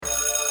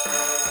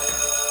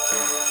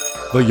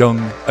The Young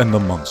and the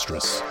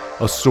Monstrous,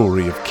 a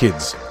story of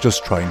kids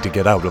just trying to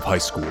get out of high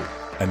school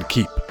and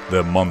keep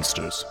their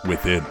monsters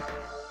within.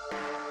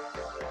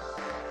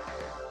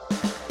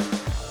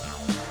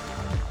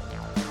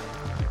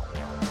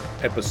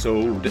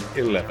 Episode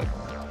 11,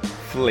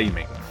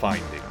 Flaming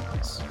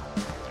Findings.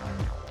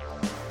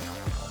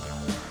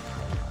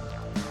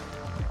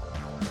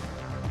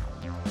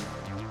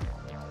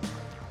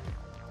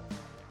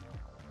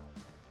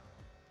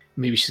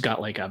 Maybe she's got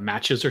like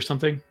matches or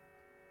something,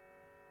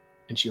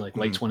 and she like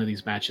lights one of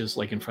these matches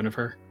like in front of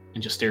her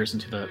and just stares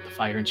into the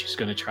fire, and she's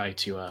going to try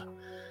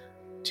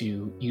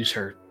to use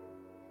her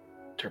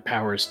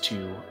powers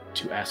to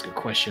ask a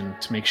question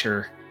to make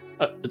sure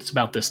it's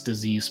about this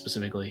disease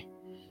specifically.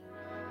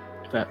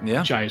 If that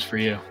jives for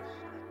you.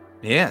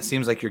 Yeah, it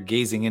seems like you're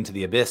gazing into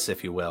the abyss,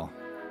 if you will.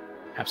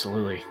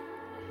 Absolutely.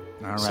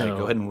 All right,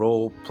 go ahead and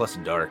roll plus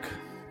dark.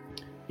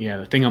 Yeah,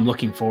 the thing I'm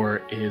looking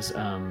for is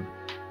to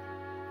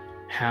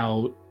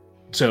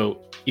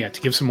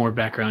give some more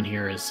background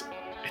here is,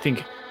 I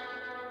think,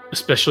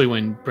 especially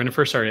when Brenda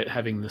first started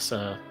having this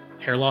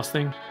hair loss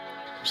thing,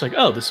 it's like,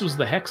 oh, this was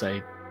the hex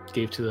I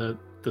gave to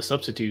the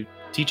substitute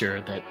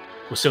teacher that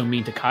was so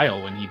mean to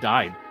Kyle when he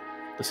died,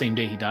 the same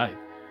day he died.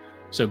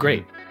 So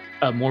great.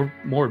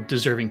 More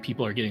deserving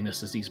people are getting this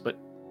disease, but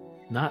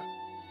not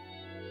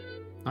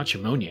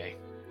Chimonier.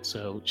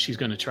 So she's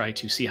going to try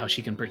to see how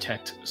she can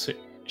protect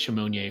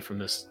Chimonier from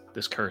this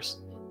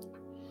curse.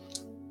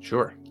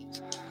 Sure.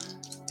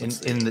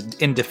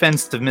 In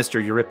defense of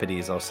Mr.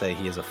 Euripides, I'll say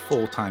he is a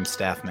full-time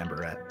staff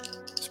member at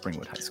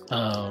Springwood High School.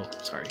 Oh,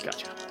 sorry,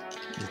 gotcha.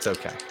 It's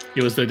okay.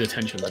 It was the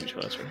detention teacher,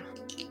 that's right.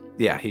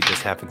 Yeah, he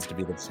just happens to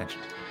be the detention.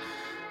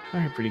 All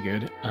right, pretty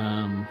good.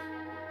 9,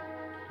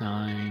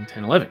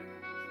 10, 11.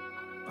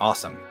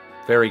 Awesome.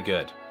 Very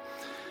good.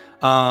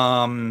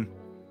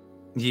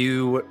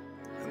 You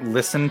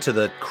listen to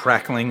the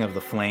crackling of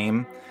the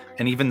flame,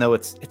 and even though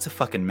it's a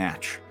fucking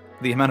match,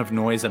 the amount of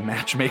noise a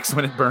match makes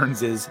when it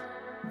burns is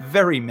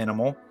very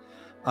minimal.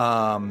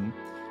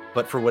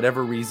 But for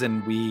whatever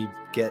reason, we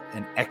get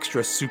an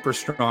extra super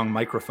strong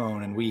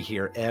microphone, and we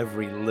hear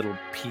every little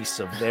piece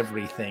of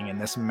everything in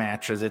this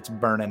match as it's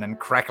burning and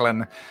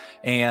crackling.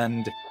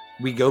 And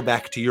we go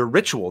back to your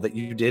ritual that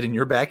you did in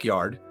your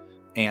backyard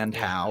and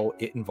how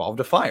it involved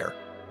a fire.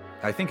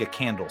 I think a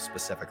candle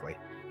specifically.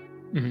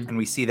 Mm-hmm. And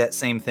we see that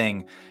same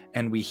thing,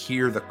 and we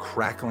hear the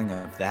crackling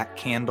of that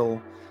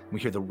candle. We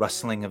hear the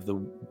rustling of the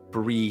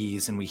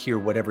breeze, and we hear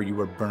whatever you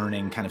were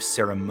burning kind of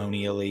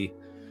ceremonially.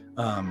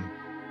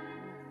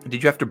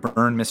 Did you have to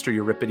burn Mr.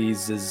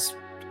 Euripides'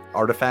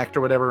 artifact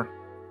or whatever?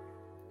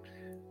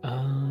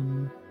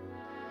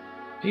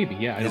 Maybe,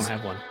 yeah. I don't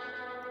have one.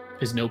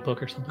 His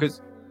notebook or something?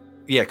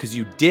 Because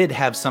you did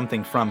have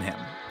something from him.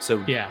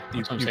 So yeah,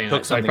 you took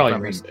something probably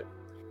from him. it.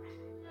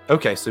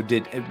 Okay, so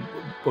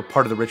what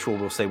part of the ritual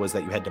we'll say was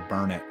that you had to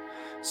burn it.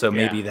 So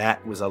maybe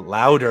that was a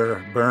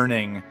louder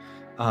burning.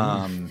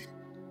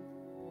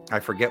 I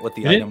forget what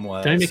the item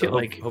was. Did I make so it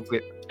like?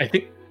 Hopefully, I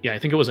think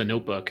it was a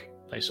notebook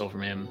that I stole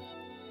from him.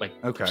 Like,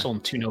 okay. I've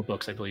sold 2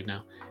 notebooks, I believe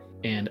now,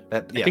 and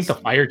I yes. think the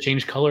fire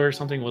changed color or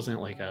something. Wasn't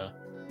it like a?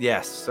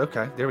 Yes.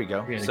 Okay. There we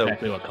go. So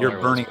exactly what color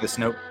you're burning this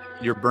note.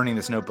 You're burning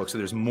this notebook, so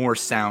there's more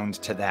sound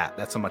to that.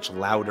 That's a much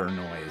louder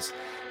noise,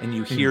 and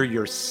you hear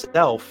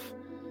yourself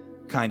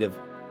kind of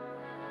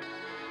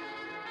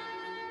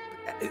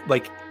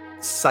like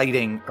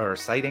reciting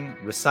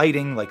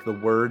like the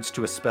words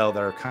to a spell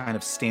that are kind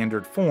of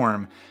standard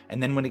form.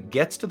 And then when it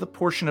gets to the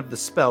portion of the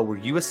spell where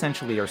you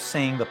essentially are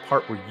saying the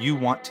part where you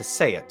want to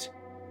say it,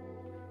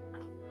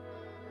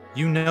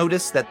 you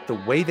notice that the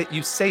way that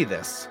you say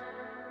this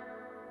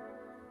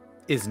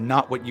is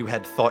not what you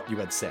had thought you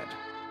had said.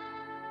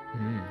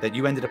 That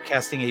you ended up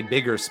casting a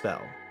bigger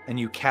spell, and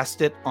you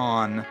cast it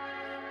on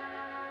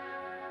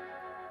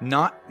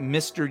not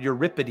Mr.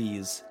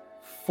 Euripides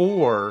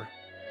for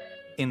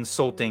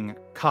insulting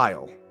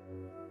Kyle,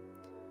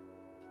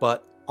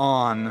 but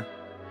on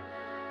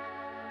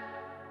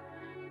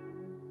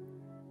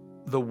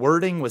the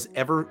wording was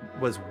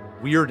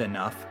weird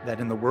enough that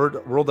in the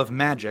world of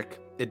magic,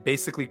 it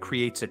basically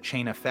creates a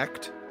chain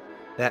effect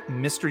that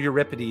Mr.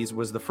 Euripides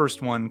was the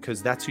first one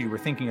because that's who you were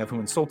thinking of who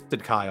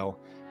insulted Kyle,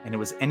 and it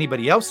was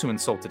anybody else who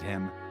insulted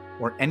him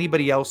or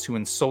anybody else who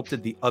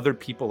insulted the other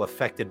people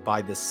affected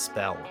by this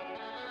spell.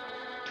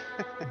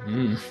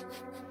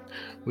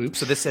 Oops.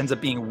 So this ends up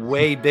being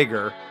way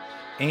bigger,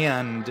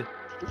 and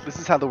this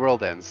is how the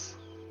world ends.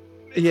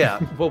 Yeah,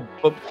 well,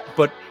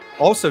 but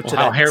also to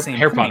that hair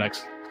point,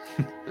 products.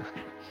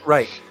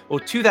 Right. Well,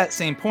 to that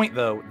same point,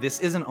 though, this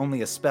isn't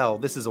only a spell.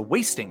 This is a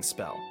wasting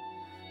spell.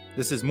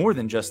 This is more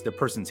than just the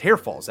person's hair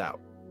falls out.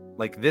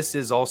 Like, this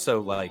is also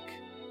like,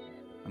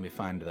 let me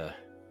find the.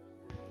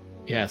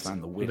 Yes,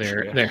 find the witch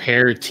their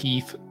hair,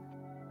 teeth.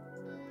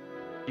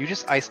 You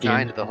just Ice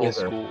Nined the whole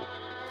school.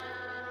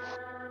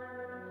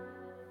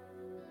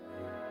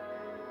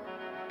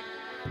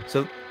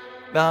 So,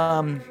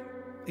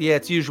 yeah,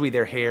 it's usually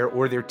their hair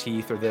or their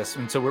teeth or this.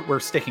 And so we're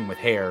sticking with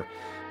hair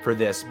for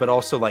this. But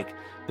also, like,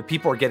 the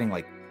people are getting,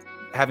 like,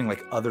 having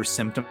like other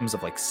symptoms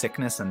of like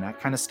sickness and that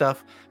kind of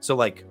stuff. So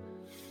like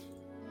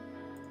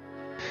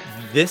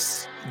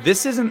this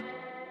isn't,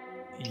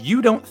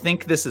 you don't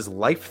think this is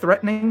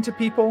life-threatening to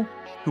people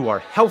who are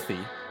healthy.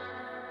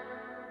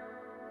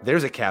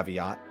 There's a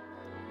caveat,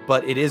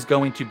 but it is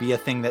going to be a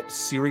thing that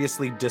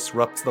seriously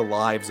disrupts the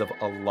lives of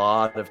a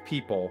lot of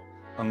people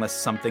unless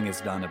something is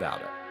done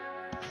about it.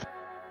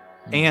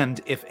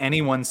 And if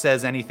anyone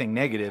says anything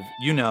negative,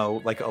 you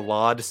know, like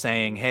Alad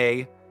saying,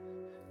 hey,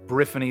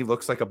 Briffany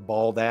looks like a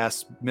bald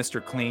ass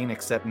Mr. Clean,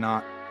 except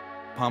not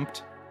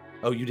pumped.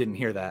 Oh, you didn't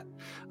hear that.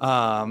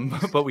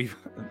 But we've,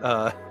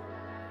 but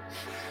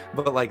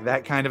like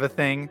that kind of a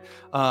thing.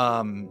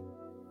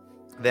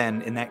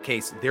 Then in that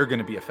case, they're going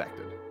to be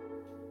affected.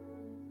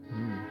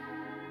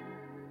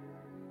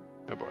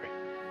 Oh boy.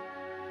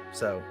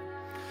 So,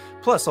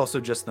 plus also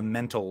just the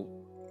mental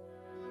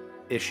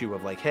issue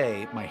of like,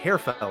 hey, my hair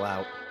fell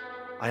out.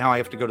 Now I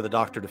have to go to the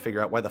doctor to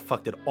figure out why the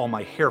fuck did all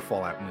my hair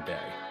fall out in a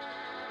day.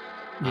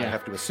 Yeah. I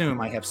have to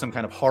assume I have some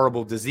kind of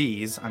horrible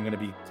disease. I'm going to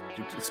be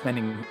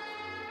spending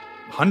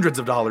hundreds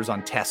of dollars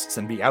on tests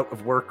and be out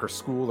of work or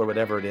school or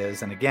whatever it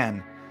is. And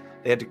again,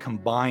 they had to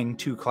combine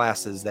 2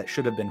 classes that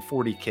should have been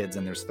 40 kids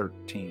and there's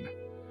 13.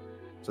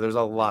 So there's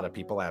a lot of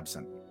people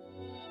absent.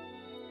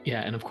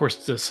 Yeah, and of course,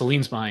 to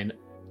Celine's mind,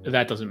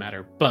 that doesn't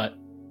matter. But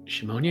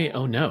Shimonier,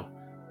 oh no.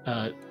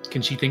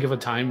 Can she think of a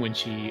time when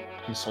she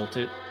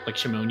insulted, like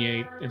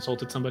Shimonier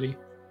insulted somebody?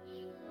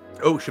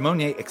 Oh,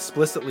 Shimonier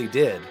explicitly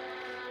did.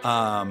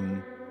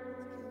 Yeah.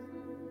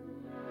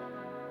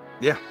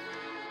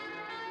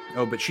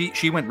 Oh, but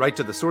she went right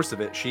to the source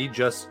of it. She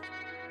just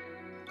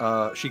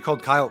she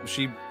called Kyle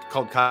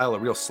a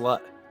real slut.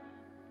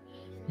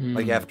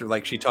 Like after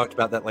like she talked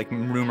about that like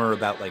rumor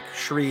about like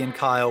Shri and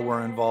Kyle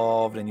were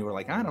involved, and you were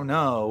like, I don't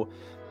know,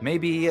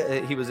 maybe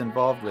he was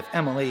involved with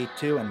Emily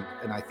too, and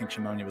I think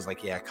Shimonier was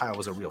like, yeah, Kyle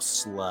was a real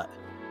slut.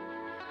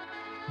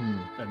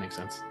 That makes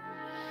sense.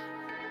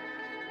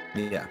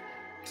 Yeah.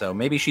 So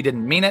maybe she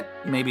didn't mean it.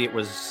 Maybe it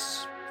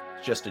was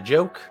just a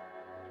joke,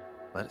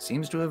 but it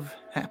seems to have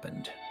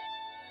happened.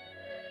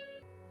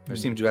 Or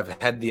seems to have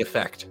had the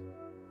effect.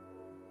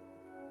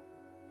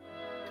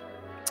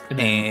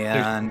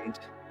 And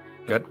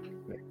good.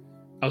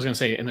 I was gonna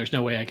say, and there's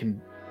no way I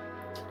can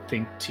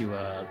think to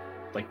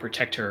like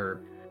protect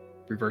her,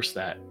 reverse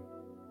that.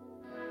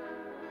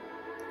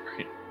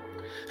 Right.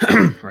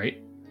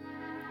 Right.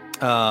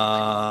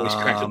 Voice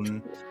cracked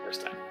the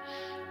first time.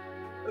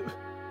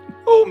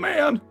 Oh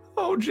man.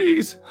 Oh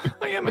geez.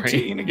 I am a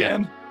teen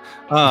again.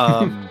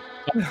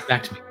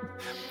 Back to me.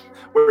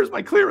 Where's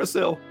my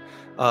Clearasil?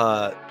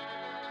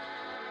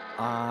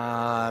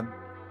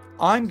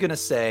 I'm gonna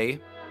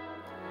say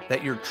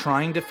that you're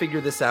trying to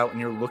figure this out and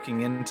you're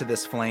looking into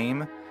this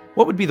flame.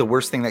 What would be the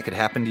worst thing that could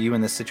happen to you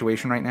in this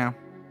situation right now?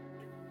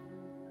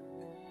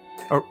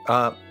 Or,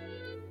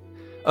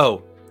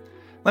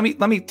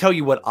 let me tell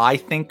you what I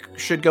think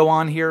should go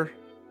on here.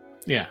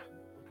 Yeah.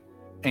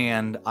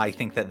 And I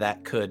think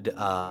that could,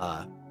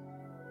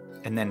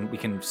 and then we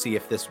can see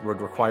if this would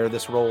require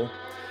this roll.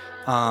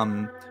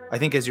 I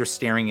think as you're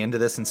staring into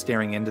this,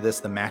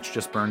 the match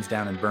just burns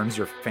down and burns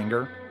your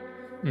finger.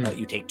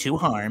 You take 2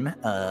 harm,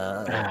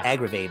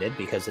 aggravated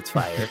because it's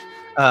fire.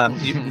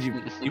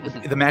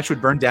 The match would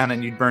burn down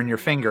and you'd burn your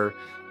finger.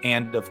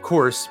 And of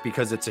course,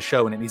 because it's a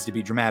show and it needs to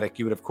be dramatic,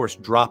 you would of course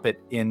drop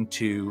it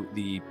into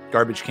the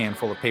garbage can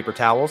full of paper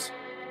towels.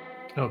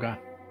 Oh God.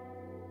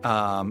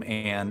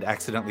 And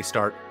accidentally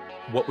start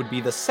what would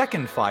be the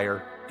second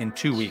fire in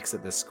 2 weeks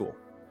at this school.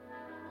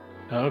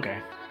 Oh, okay.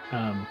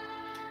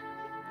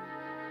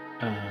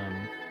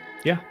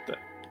 Yeah.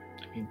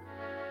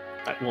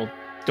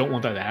 Don't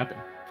want that to happen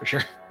for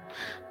sure.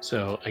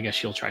 So I guess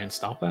she'll try and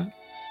stop that.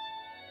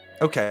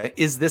 Okay.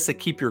 Is this a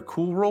keep your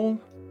cool roll?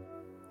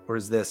 Or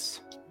is this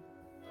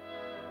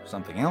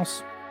something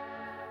else?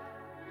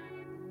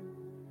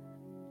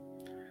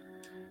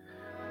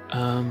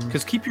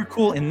 Because keep your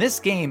cool in this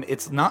game,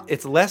 it's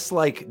less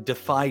like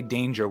defy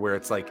danger, where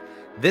it's like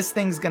this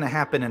thing's gonna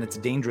happen and it's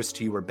dangerous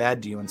to you or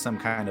bad to you in some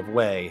kind of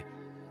way.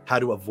 How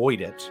to avoid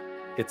it?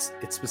 It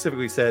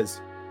specifically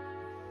says,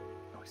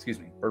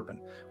 burping.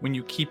 When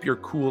you keep your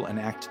cool and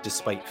act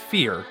despite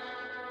fear,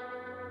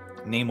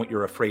 name what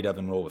you're afraid of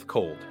and roll with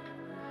cold.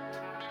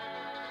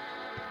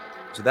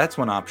 So that's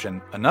one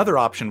option. Another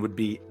option would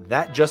be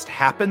that just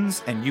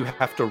happens and you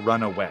have to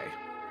run away.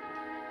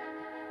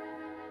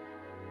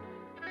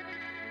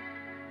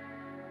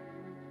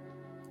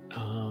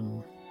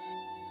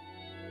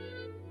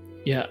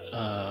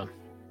 Yeah.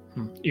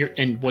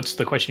 And what's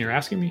the question you're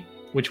asking me?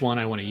 Which one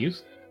I want to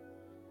use?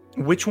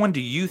 Which one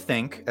do you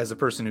think, as a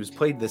person who's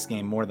played this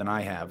game more than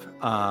I have,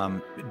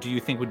 do you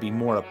think would be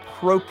more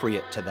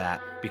appropriate to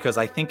that? Because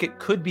I think it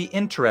could be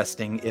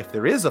interesting if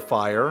there is a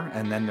fire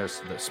and then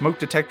there's the smoke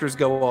detectors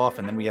go off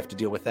and then we have to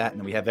deal with that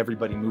and then we have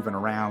everybody moving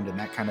around and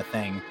that kind of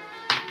thing.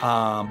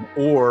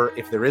 Or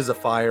if there is a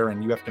fire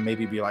and you have to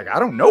maybe be like, I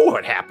don't know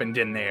what happened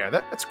in there.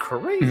 That's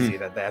crazy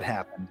that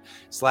happened.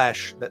 /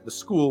 that the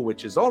school,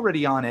 which is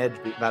already on edge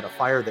about a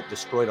fire that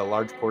destroyed a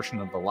large portion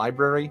of the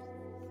library,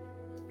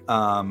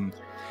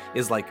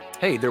 is like,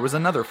 hey, there was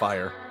another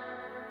fire.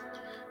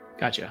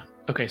 Gotcha.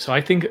 Okay, so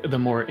I think the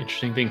more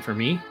interesting thing for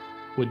me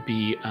would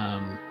be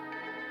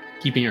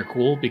keeping her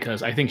cool,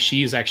 because I think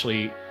she's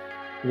actually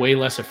way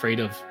less afraid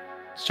of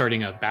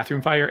starting a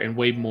bathroom fire and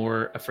way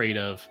more afraid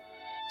of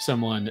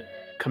someone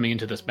coming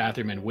into this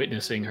bathroom and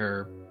witnessing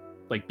her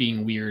like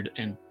being weird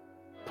and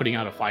putting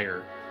out a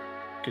fire,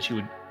 because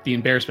the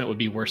embarrassment would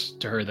be worse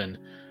to her than,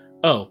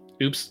 oh,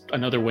 oops,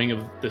 another wing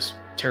of this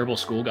terrible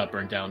school got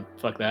burnt down.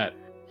 Fuck that.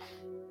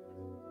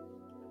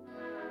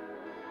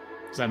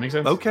 Does that make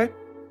sense? Okay.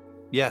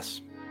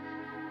 Yes.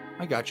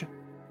 I got you.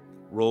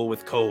 Roll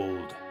with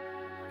cold.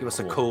 Give us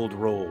a cold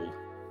roll.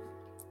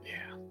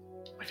 Yeah.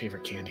 My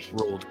favorite candy.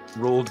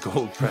 Rolled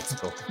gold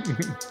pretzel.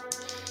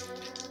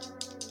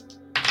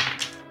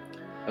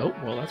 Oh,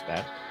 well, that's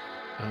bad.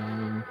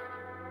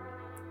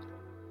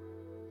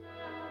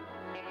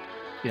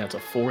 Yeah, it's a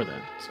 4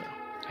 then, so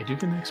I do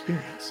get an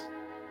experience.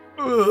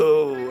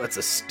 Oh, that's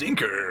a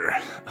stinker.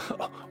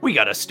 We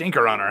got a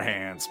stinker on our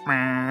hands.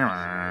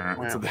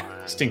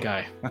 Stink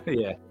eye.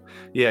 Yeah.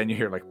 Yeah, and you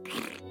hear like,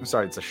 I'm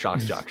sorry, it's a shock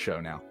jock show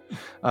now.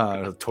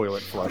 The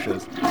toilet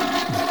flushes.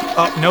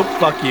 Oh, nope,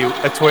 fuck you.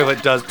 A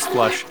toilet does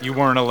flush. You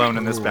weren't alone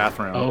in this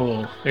bathroom.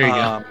 Oh, there you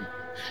go.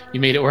 You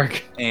made it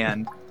work.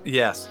 And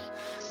yes.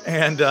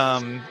 And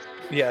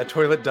yeah, a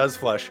toilet does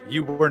flush.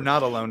 You were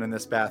not alone in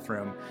this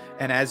bathroom.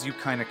 And as you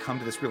kind of come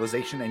to this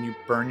realization and you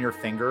burn your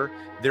finger,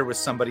 there was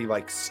somebody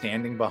like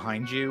standing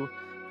behind you.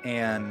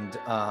 And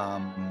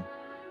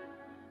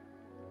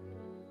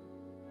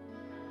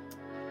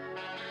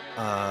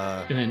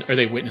and then are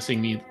they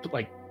witnessing me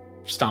like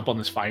stomp on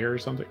this fire or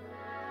something?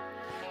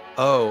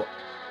 Oh,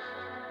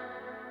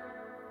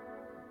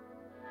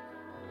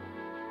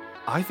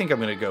 I think I'm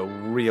gonna go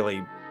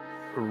really,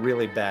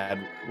 really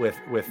bad with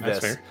That's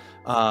this. fair.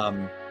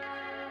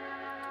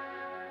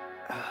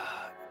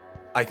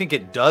 I think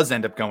it does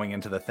end up going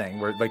into the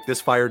thing where like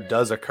this fire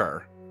does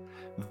occur,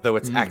 though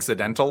it's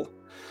accidental.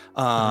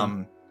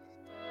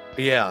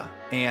 Yeah,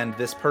 and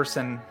this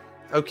person,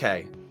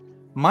 okay,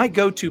 my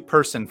go-to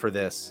person for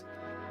this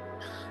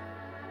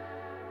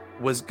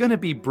was gonna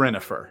be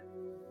Brennifer.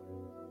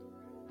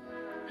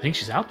 I think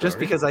she's out there. Just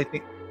because I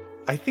think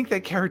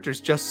that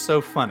character's just so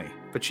funny,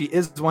 but she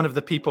is one of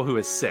the people who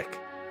is sick.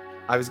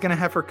 I was gonna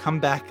have her come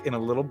back in a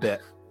little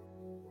bit,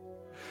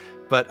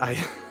 but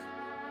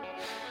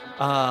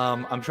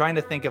I'm trying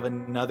to think of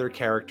another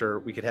character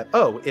we could have.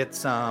 Oh,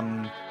 it's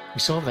we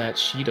saw that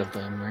sheet of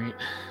them, right?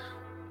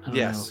 I don't know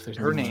yes, if there's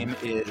her any name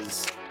more.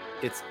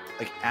 it's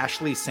like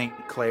Ashley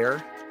St.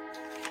 Clair,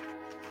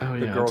 Oh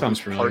the yeah, girl that sounds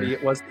whose familiar. party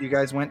it was that you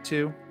guys went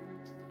to.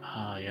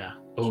 Yeah.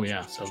 Oh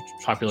yeah, so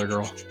popular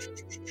girl.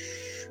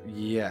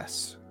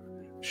 Yes,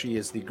 she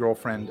is the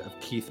girlfriend of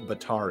Keith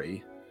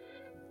Batari.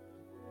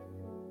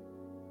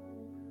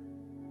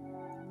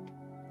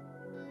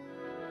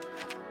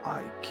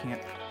 I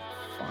can't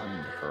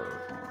find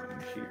her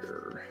on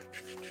here.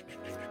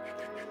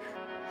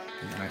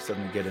 And then I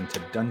suddenly get into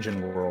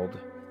Dungeon World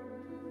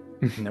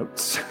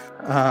notes.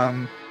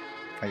 I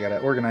gotta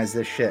organize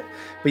this shit.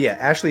 But yeah,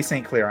 Ashley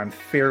St. Clair, I'm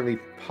fairly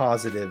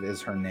positive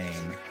is her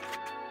name.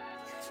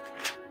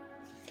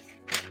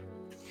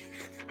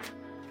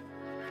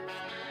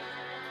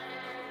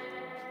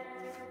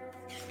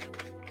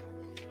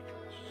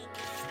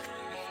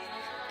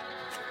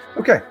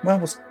 Okay,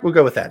 well, we'll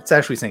go with that. It's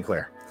Ashley St.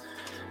 Clair.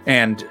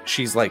 And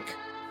she's like,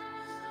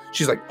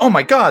 oh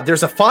my God,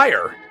 there's a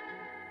fire.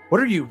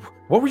 What were you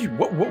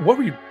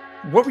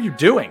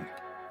doing?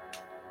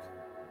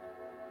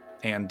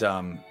 And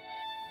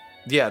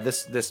yeah,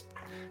 this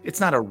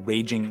it's not a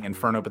raging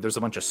inferno, but there's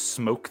a bunch of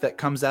smoke that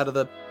comes out of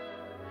the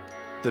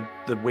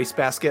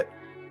wastebasket.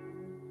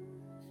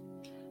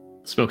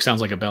 Smoke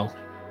sounds like a bell.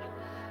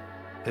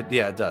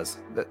 Yeah, it does.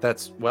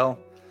 That's well.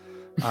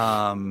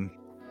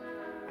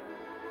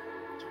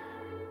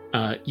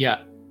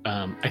 Yeah.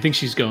 I think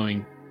she's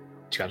going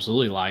to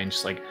absolutely lie and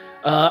just like,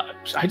 I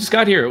just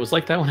got here. It was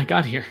like that when I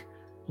got here.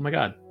 Oh my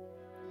God.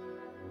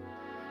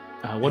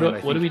 What do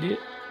we do?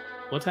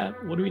 What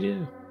do we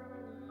do?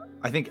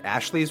 I think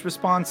Ashley's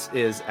response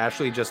is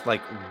Ashley just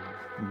like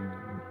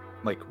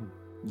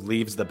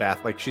leaves the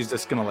bath. Like she's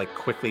just gonna like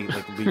quickly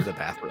like leave the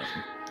bathroom.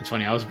 It's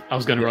funny. I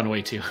was gonna run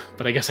away too,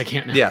 but I guess I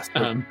can't now. Yes.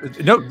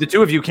 No, the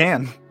two of you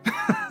can.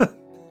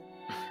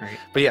 Right.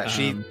 But yeah,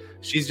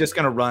 she's just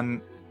gonna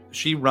run.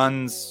 She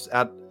runs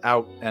out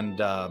and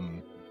out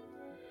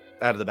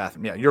of the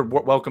bathroom. Yeah, you're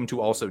welcome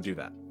to also do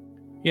that.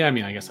 Yeah, I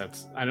mean, I guess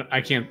that's. I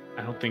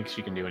don't think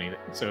she can do anything.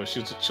 So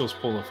she'll just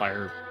pull the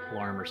fire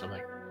alarm or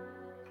something.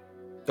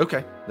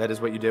 Okay, that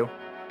is what you do.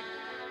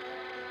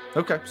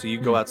 Okay, so you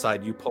go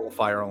outside, you pull a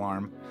fire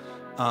alarm,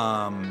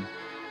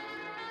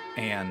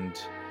 and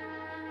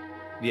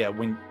yeah,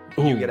 when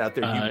you get out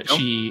there, you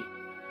she.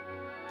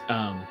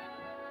 Oh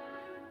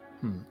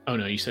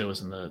no, you said it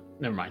was in the.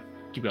 Never mind.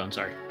 Keep going.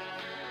 Sorry.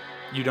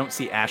 You don't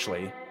see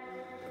Ashley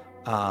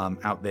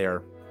out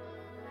there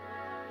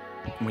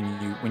when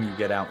you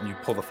get out and you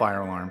pull the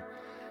fire alarm,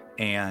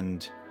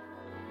 and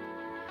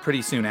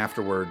pretty soon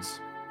afterwards,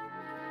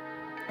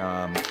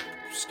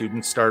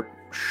 students start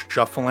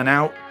shuffling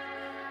out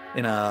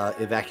in a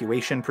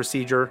evacuation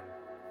procedure.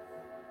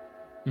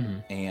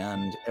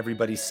 And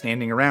everybody's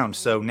standing around.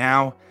 So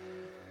now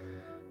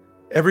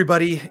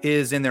everybody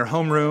is in their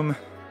homeroom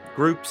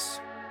groups,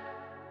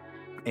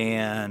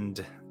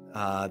 and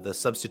the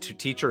substitute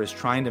teacher is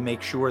trying to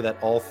make sure that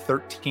all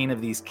 13 of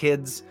these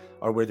kids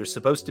are where they're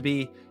supposed to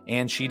be,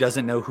 and she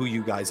doesn't know who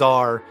you guys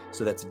are,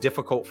 so that's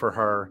difficult for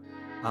her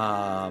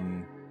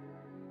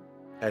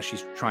as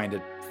she's trying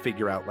to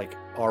figure out, like,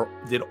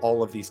 did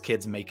all of these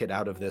kids make it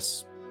out of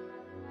this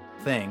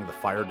thing? The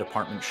fire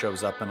department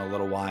shows up in a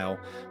little while,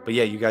 but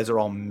yeah, you guys are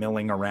all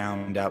milling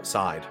around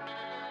outside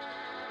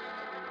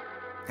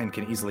and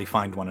can easily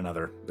find one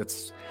another.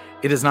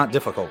 It is not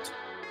difficult.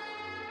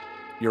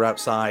 You're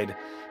outside.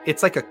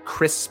 It's like a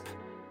crisp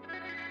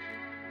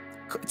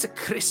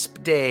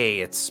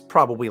day. It's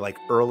probably like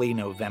early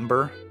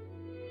November,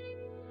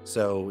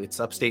 so it's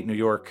upstate New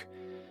York.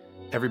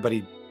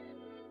 Everybody,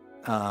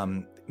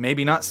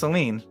 maybe not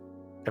Celine,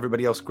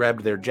 everybody else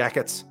grabbed their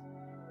jackets.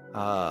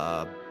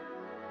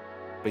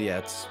 But yeah,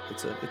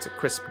 it's a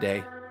crisp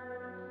day,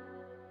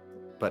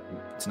 but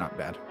it's not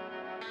bad.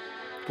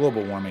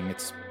 Global warming,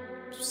 it's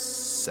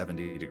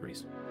 70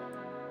 degrees.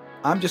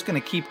 I'm just going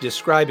to keep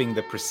describing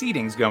the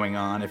proceedings going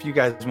on. If you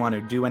guys want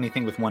to do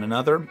anything with one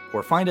another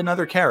or find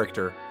another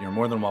character, you're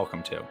more than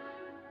welcome to.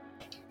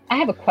 I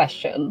have a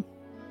question.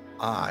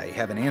 I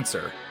have an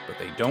answer, but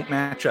they don't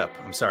match up.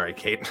 I'm sorry,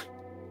 Kate.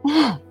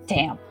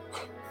 Damn.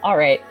 All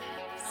right.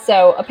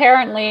 So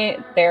apparently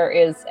there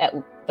is at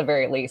the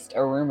very least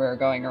a rumor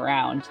going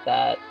around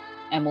that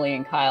Emily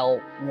and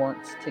Kyle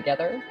weren't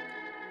together.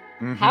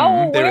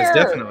 How there is aware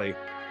definitely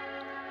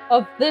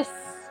of this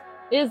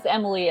is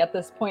Emily at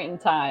this point in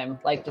time?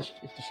 Like, does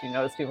she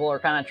notice people are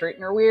kind of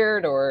treating her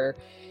weird, or?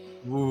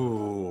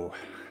 Ooh.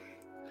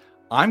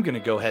 I'm going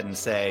to go ahead and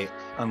say,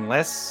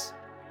 unless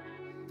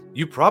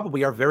you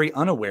probably are very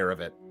unaware of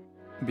it,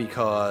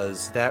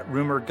 because that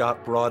rumor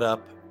got brought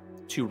up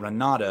to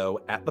Renato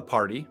at the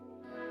party.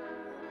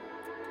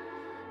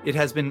 It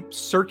has been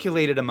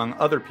circulated among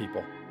other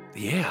people.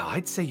 Yeah,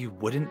 I'd say you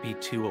wouldn't be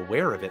too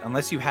aware of it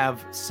unless you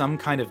have some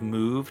kind of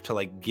move to,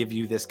 like, give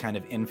you this kind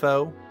of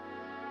info.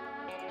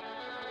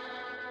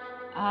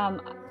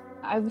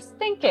 I was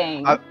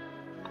thinking.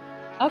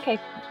 Okay,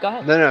 go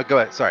ahead. No, go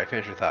ahead. Sorry,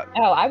 finish your thought.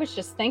 Oh, I was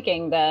just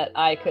thinking that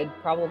I could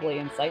probably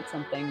incite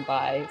something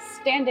by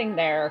standing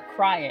there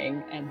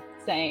crying and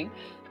saying,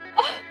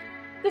 oh,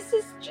 "This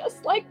is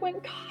just like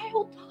when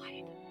Kyle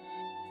died."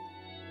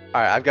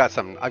 All right, I've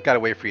got a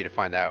way for you to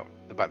find out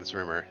about this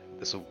rumor.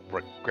 This will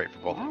work great for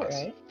both of us.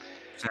 Right.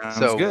 Sounds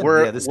So good.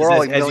 we're all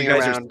like as you milling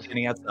guys around. are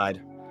standing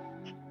outside.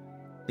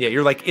 Yeah,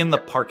 you're like in the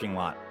parking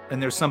lot,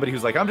 and there's somebody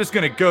who's like, "I'm just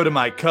gonna go to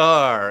my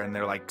car," and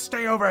they're like,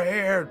 "Stay over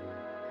here,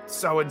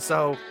 so and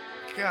so."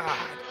 God,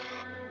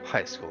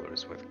 High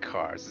schoolers with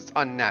cars. It's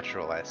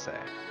unnatural, I say.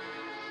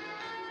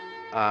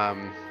 All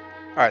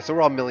right, so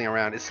we're all milling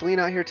around. Is Celine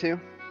out here too?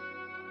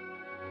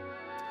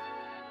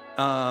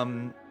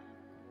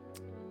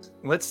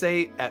 Let's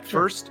say at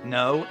first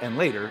no, and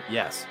later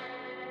yes.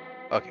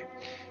 Okay,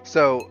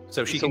 so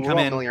she can we're come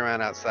all in milling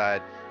around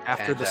outside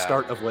after the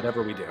start of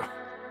whatever we do.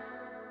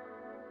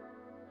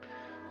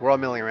 We're all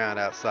milling around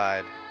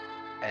outside,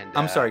 and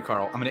I'm sorry,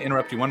 Carl. I'm going to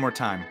interrupt you one more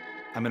time.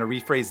 I'm going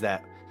to rephrase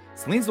that.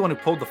 Celine's the one who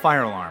pulled the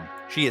fire alarm.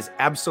 She is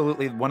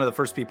absolutely one of the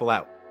first people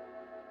out.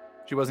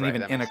 She wasn't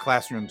even in a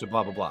classroom to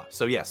blah, blah, blah.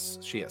 So yes,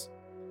 she is.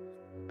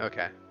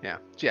 Okay, yeah.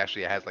 She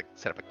actually has, like,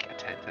 set up a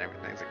tent and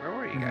everything. It's like, where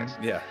were you guys?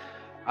 Yeah.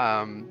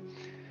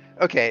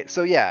 Okay,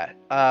 so yeah.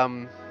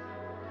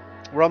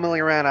 We're all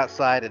milling around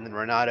outside, and then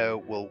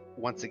Renato will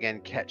once again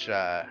catch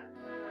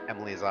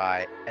Emily's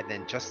eye, and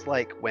then just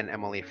like when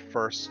Emily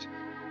first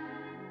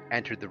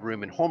entered the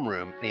room in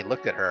homeroom, and he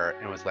looked at her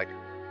and was like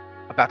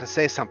about to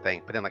say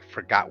something, but then like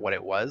forgot what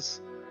it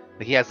was.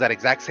 Like, he has that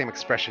exact same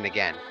expression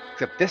again,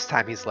 except this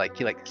time he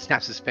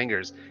snaps his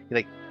fingers. He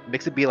like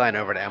makes a beeline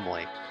over to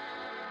Emily,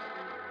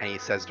 and he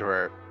says to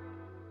her,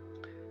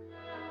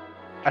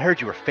 "I heard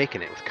you were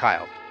faking it with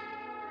Kyle."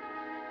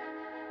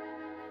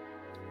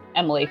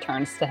 Emily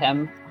turns to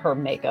him. Her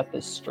makeup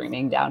is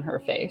streaming down her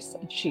face,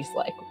 and she's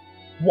like,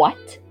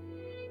 "What?"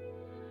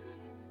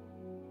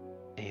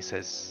 And he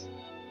says,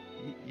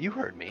 "You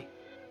heard me.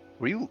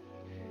 Were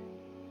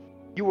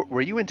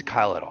you into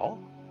Kyle at all?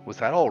 Was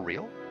that all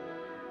real?"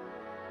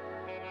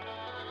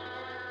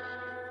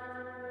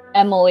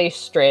 Emily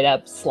straight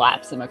up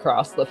slaps him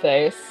across the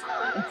face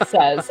and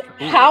says,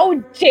 "How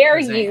dare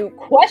you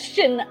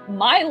question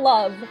my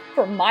love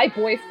for my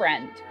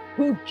boyfriend,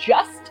 who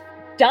just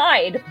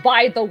died,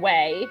 by the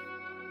way?"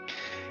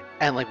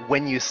 And like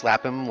when you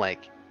slap him,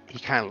 like he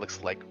kind of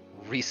looks like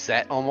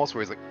reset almost,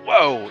 where he's like,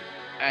 "Whoa!"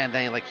 And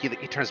then like he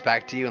turns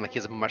back to you, and like he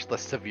has a much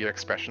less severe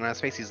expression on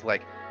his face. He's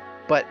like,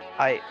 "But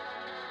I'm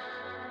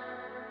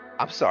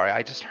sorry,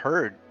 I just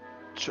heard.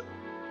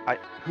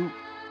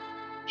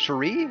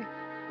 Cherie?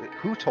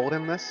 Who told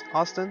him this,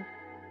 Austin?"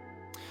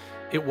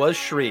 It was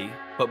Cherie,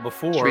 but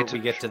before we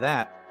get to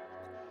that,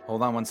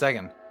 hold on one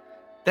second.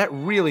 That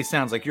really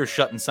sounds like you're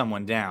shutting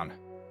someone down.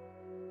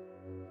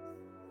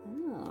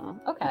 Oh,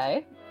 okay.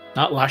 Okay.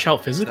 Not lash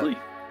out physically?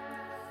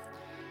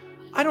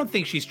 I don't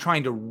think she's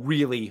trying to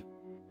really,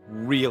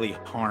 really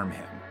harm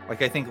him.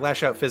 Like, I think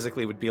lash out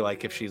physically would be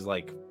like if she's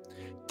like,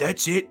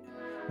 that's it.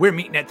 We're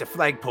meeting at the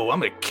flagpole. I'm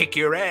going to kick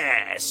your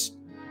ass,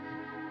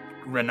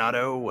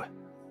 Renato.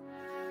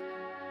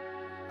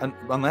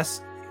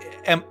 Unless,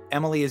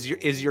 Emily,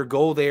 is your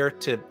goal there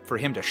for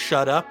him to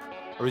shut up,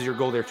 or is your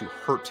goal there to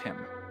hurt him?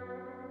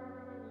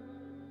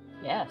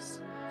 Yes.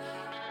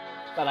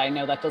 But I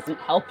know that doesn't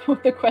help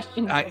with the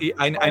question.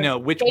 I know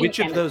which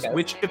of those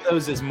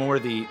is more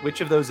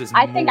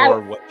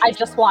I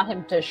just want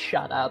him to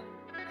shut up.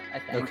 I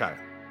think. Okay.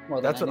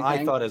 More than That's what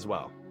anything. I thought as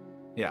well.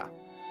 Yeah.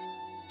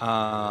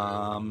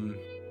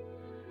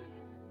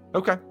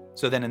 Okay.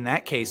 So then in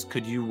that case,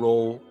 could you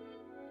roll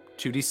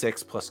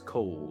 2d6 plus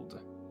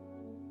cold?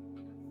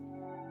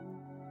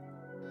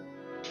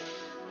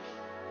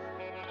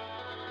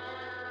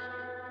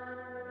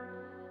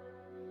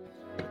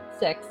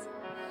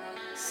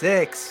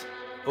 Six.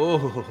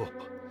 Oh.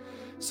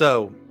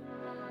 So,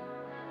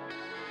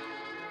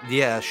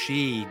 yeah,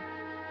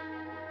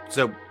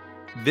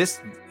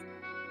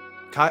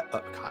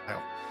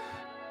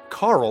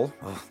 Carl,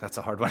 oh, that's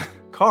a hard one.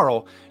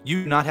 Carl,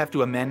 you do not have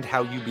to amend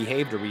how you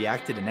behaved or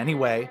reacted in any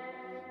way,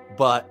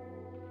 but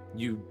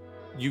you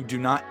do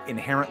not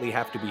inherently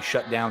have to be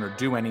shut down or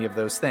do any of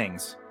those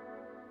things.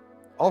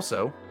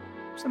 Also,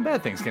 some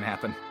bad things can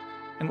happen,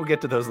 and we'll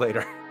get to those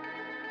later.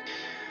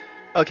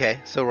 Okay,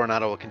 so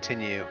Renato will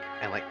continue,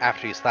 and like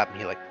after you slap him,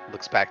 he like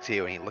looks back to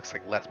you, and he looks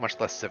like much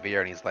less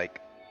severe, and he's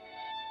like,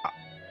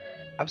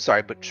 "I'm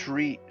sorry, but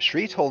Shri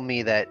told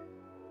me that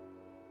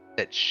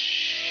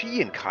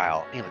she and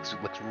Kyle." And he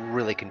looks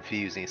really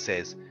confused, and he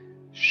says,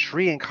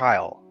 "Shri and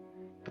Kyle,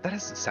 but that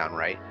doesn't sound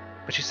right.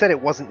 But she said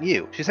it wasn't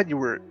you. She said you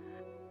were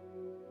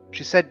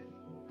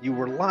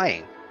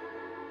lying.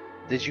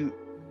 That you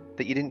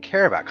didn't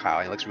care about Kyle."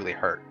 And he looks really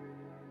hurt.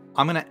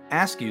 I'm gonna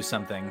ask you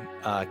something,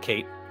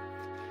 Kate.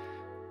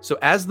 So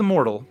as the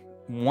mortal,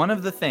 one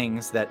of the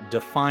things that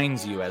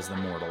defines you as the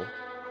mortal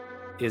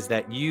is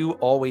that you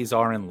always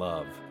are in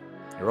love.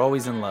 You're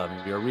always in love.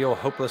 You're a real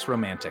hopeless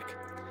romantic.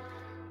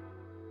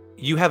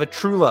 You have a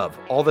true love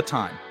all the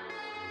time.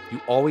 You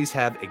always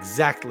have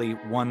exactly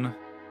one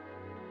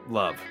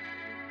love.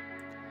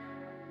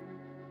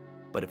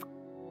 But if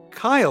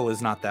Kyle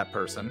is not that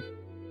person,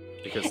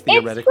 because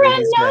theoretically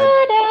he's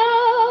dead,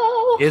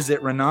 is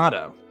it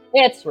Renato?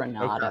 It's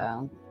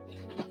Renato.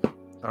 Okay.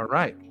 All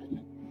right.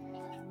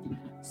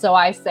 So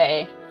I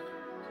say,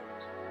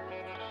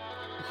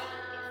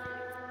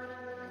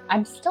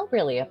 I'm still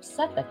really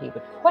upset that he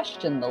would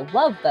question the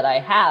love that I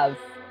have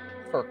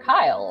for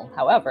Kyle.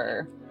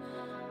 However,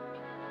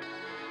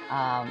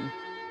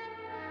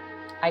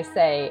 I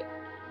say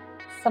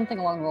something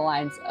along the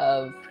lines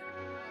of,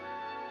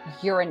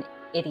 you're an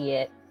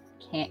idiot.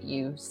 Can't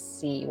you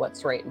see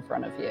what's right in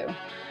front of you?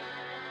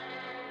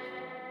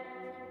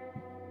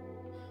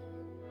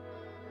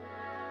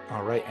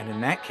 All right. And in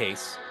that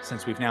case,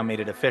 since we've now made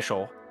it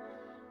official,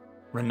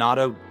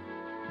 Renato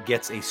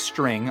gets a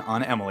string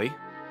on Emily.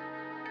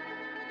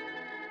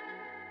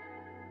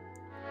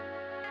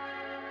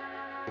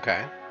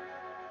 Okay.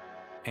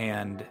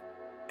 And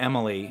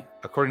Emily,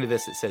 according to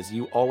this, it says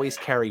you always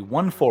carry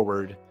one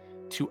forward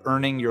to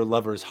earning your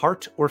lover's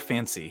heart or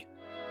fancy,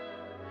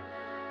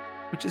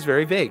 which is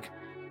very vague.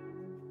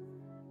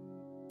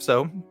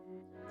 So,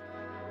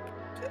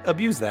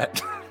 abuse that.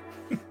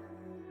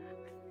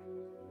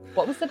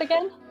 What was it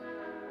again?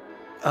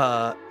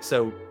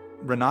 So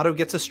Renato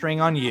gets a string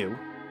on you,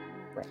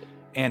 right,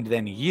 and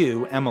then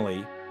you,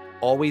 Emily,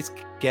 always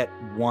get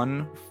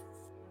one,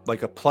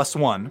 like a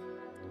 +1,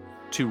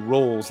 to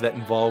rolls that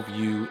involve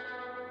you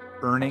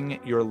earning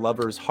your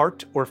lover's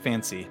heart or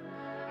fancy.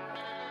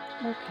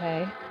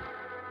 Okay.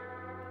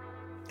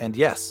 And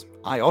yes,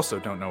 I also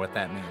don't know what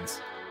that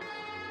means.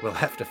 We'll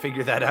have to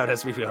figure that out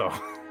as we go.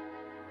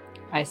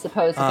 I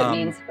suppose if it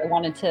means if I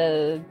wanted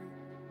to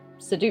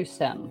seduce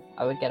him,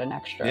 I would get an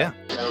extra. Yeah.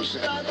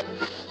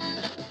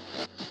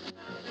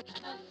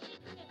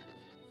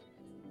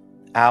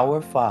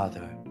 Our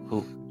Father,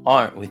 who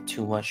aren't with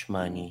too much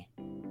money.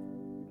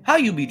 How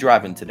you be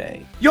driving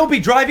today? You'll be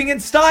driving in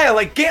style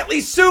at Gantley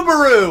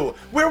Subaru,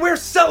 where we're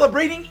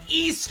celebrating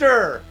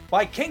Easter.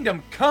 By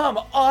Kingdom, come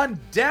on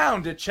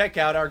down to check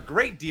out our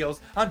great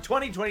deals on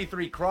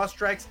 2023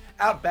 Crosstreks,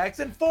 Outbacks,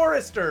 and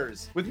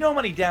Foresters. With no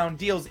money down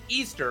deals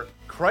Easter,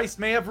 Christ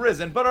may have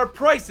risen, but our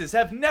prices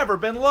have never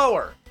been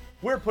lower.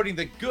 We're putting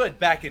the good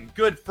back in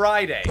Good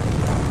Friday.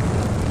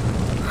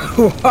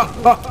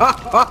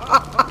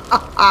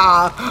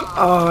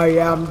 I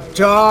am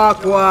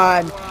Dark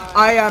One.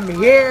 I am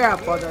here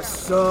for the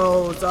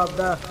souls of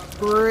the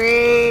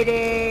greedy.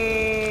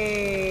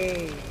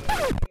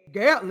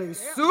 Gantley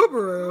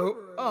Subaru?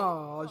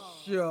 Aw,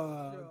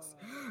 shucks.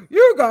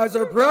 You guys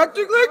are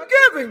practically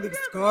giving these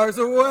cars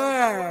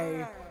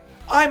away.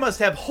 I must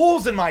have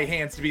holes in my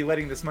hands to be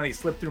letting this money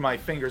slip through my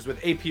fingers with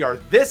APR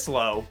this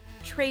low.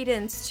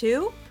 Trade-ins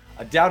too?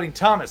 A doubting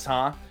Thomas,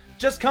 huh?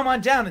 Just come on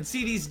down and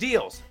see these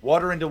deals.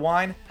 Water into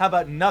wine? How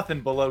about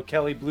nothing below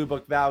Kelly Blue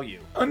Book value?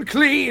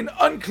 Unclean!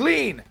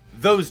 Unclean!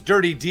 Those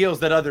dirty deals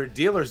that other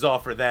dealers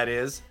offer, that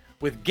is.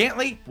 With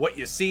Gantley, what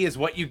you see is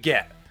what you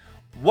get.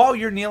 While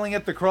you're kneeling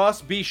at the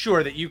cross, be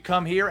sure that you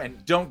come here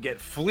and don't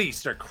get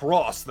fleeced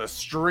across the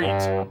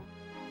street.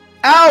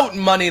 Out,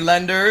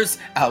 moneylenders!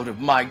 Out of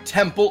my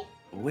temple.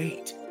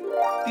 Wait,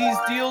 these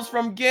deals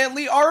from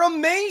Gantley are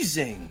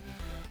amazing!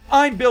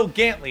 I'm Bill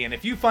Gantley, and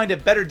if you find a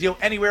better deal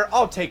anywhere,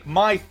 I'll take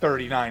my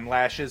 39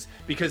 lashes,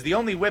 because the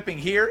only whipping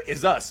here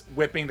is us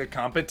whipping the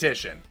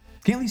competition.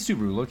 Gantley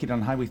Subaru, located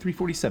on Highway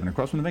 347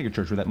 across from the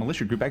megachurch where that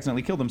militia group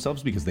accidentally killed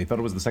themselves because they thought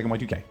it was the second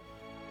Y2K.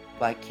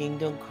 By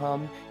kingdom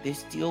come,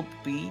 this deal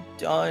be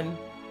done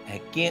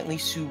at Gantley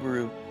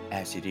Subaru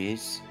as it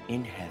is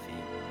in heaven.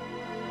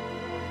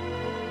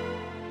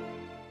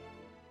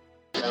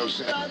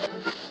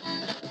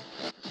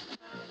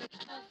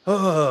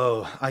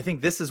 Oh, I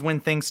think this is when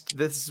things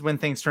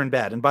turn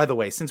bad. And by the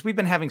way, since we've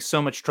been having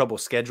so much trouble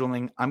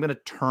scheduling, I'm going to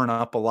turn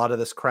up a lot of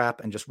this crap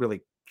and just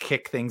really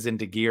kick things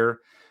into gear.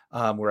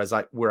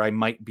 Where I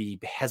might be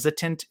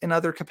hesitant in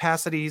other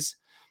capacities,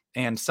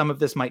 and some of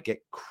this might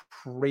get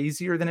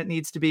crazier than it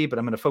needs to be, but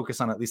I'm going to focus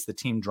on at least the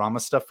team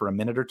drama stuff for a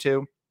minute or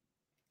two.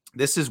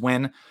 This is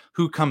when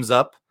who comes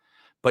up,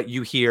 but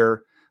you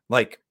hear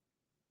like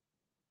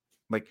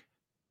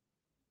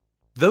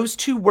those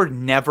two were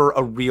never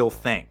a real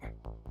thing.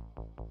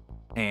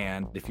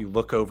 And if you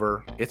look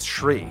over, it's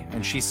Shri,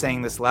 and she's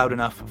saying this loud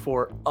enough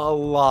for a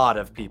lot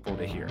of people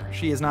to hear.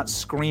 She is not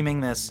screaming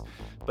this,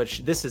 but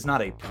this is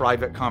not a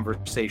private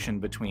conversation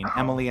between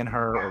Emily and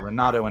her or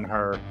Renato and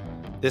her.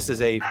 This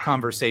is a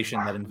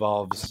conversation that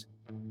involves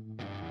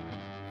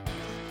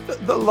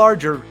the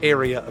larger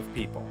area of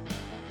people.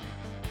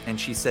 And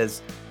she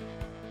says,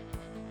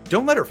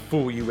 don't let her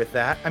fool you with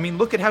that. I mean,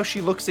 look at how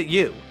she looks at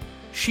you.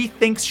 She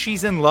thinks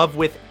she's in love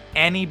with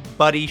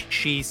anybody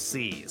she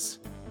sees.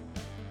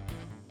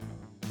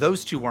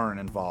 Those two weren't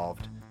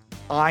involved.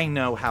 I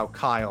know how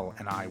Kyle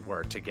and I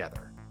were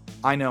together.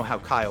 I know how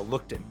Kyle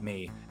looked at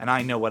me, and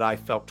I know what I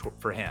felt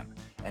for him.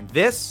 And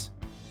this,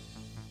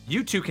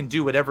 you two can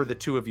do whatever the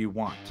two of you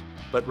want.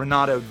 But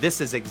Renato,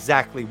 this is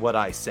exactly what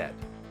I said.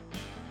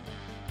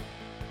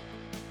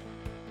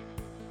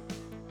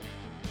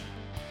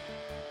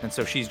 And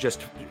so she's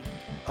just,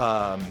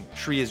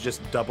 Shri is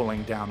just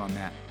doubling down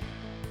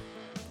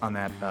on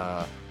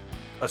that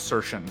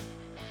assertion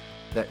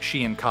that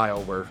she and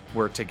Kyle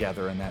were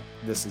together, and that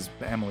this is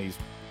Emily's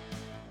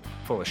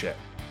full of shit.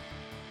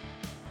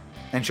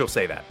 And she'll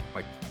say that,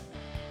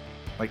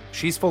 like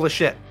she's full of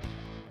shit.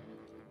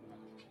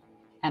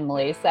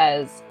 Emily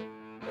says,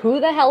 who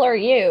the hell are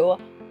you?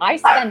 I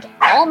spent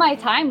all my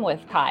time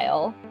with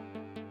Kyle.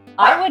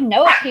 I would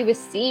know if he was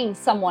seeing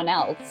someone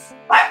else.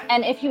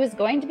 And if he was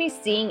going to be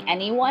seeing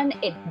anyone,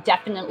 it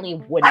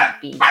definitely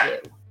wouldn't be you.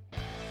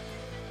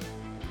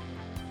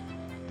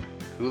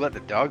 Who let the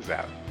dogs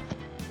out?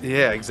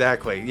 Yeah,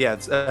 exactly. Yeah,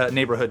 it's a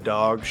neighborhood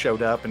dog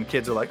showed up, and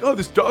kids are like, oh,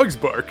 this dog's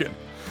barking.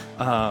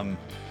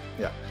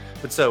 Yeah.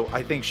 But so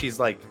I think she's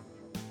like,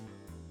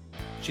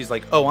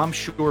 oh, I'm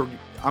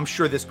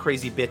sure this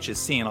crazy bitch is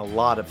seeing a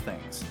lot of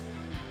things.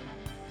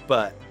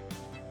 But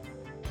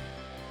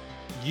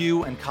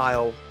you and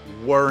Kyle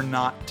were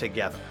not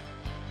together.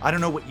 I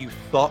don't know what you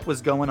thought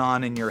was going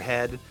on in your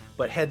head,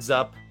 but heads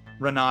up,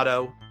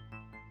 Renato,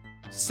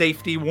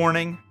 safety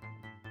warning.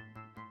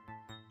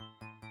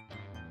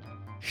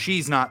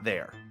 She's not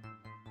there.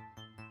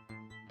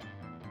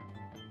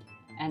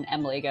 And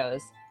Emily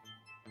goes,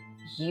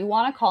 you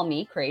want to call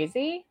me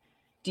crazy?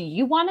 Do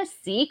you want to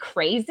see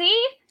crazy?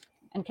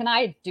 And can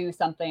I do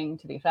something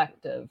to the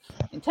effect of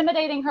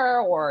intimidating her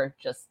or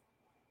just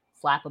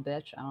slap a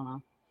bitch? I don't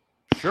know.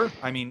 Sure.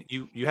 I mean,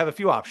 you have a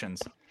few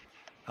options.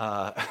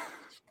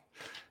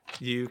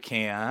 You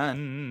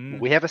can...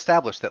 We have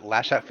established that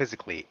lash out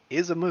physically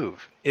is a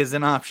move. Is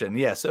an option,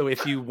 yeah. So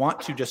if you want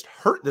to just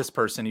hurt this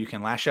person, you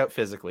can lash out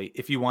physically.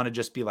 If you want to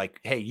just be like,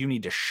 hey, you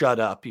need to shut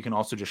up, you can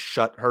also just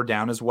shut her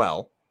down as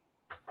well.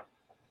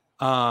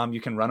 You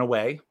can run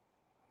away.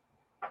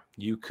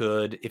 You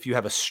could, if you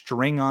have a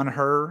string on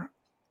her,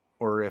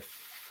 or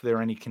if there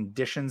are any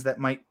conditions that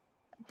might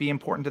be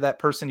important to that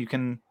person, you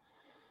can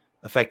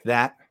affect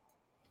that.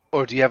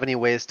 Or do you have any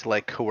ways to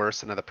like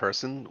coerce another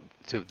person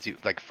to do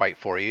like fight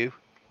for you?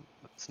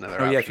 That's another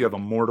option. Yeah, if you have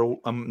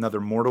another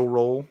mortal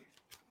roll,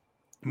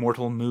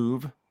 mortal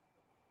move.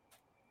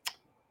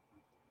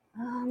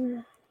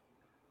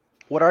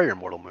 What are your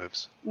mortal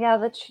moves? Yeah,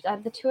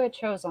 the two I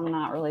chose, I'm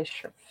not really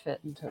sure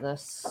fit into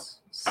this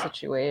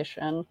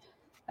situation.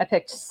 I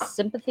picked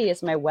sympathy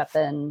as my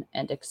weapon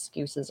and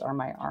excuses are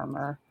my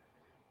armor.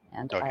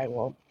 And okay. I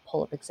will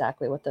pull up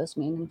exactly what those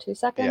mean in 2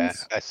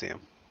 seconds. Yeah, I see them.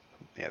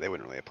 Yeah, they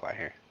wouldn't really apply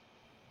here.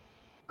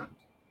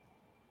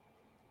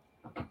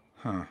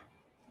 Huh.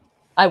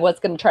 I was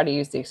going to try to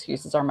use the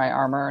excuses are my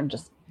armor and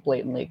just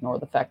blatantly ignore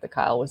the fact that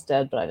Kyle was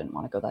dead, but I didn't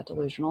want to go that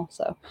delusional.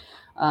 So,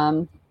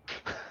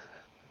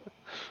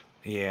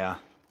 yeah.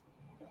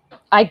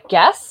 I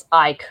guess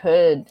I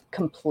could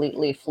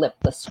completely flip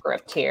the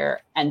script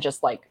here and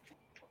just like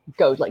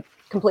go like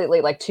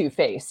completely like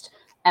two-faced,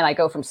 and I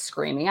go from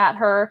screaming at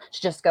her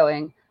to just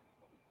going,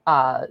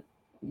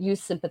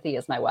 use sympathy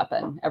as my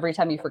weapon. Every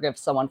time you forgive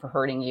someone for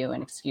hurting you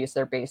and excuse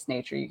their base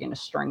nature, you get a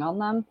string on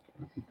them.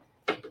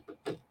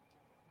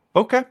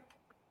 Okay,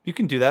 you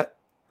can do that.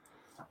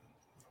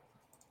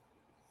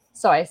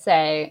 So I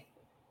say,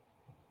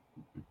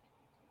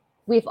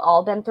 we've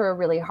all been through a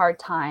really hard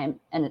time,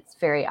 and it's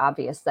very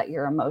obvious that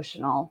you're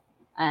emotional.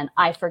 And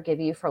I forgive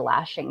you for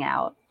lashing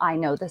out. I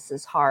know this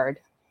is hard.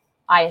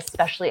 I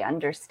especially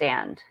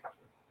understand,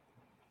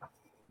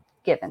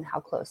 given how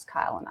close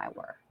Kyle and I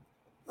were.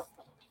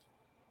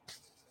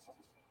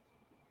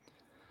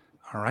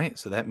 All right,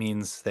 so that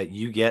means that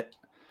you get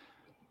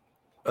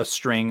a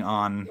string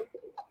on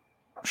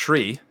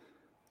Shri.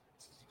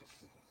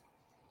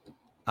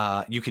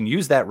 You can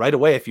use that right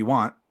away if you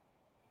want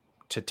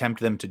to tempt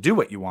them to do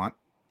what you want.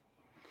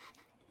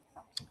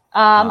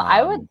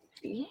 I would,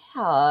 yeah,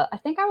 I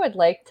think I would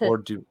like to. Or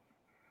do.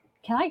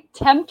 Can I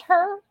tempt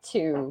her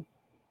to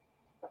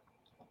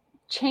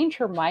change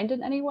her mind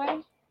in any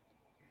way?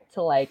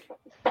 To like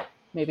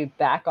maybe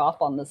back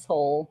off on this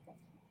whole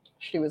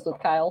she was with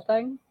Kyle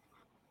thing?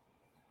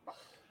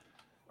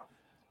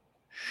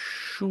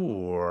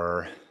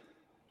 Sure.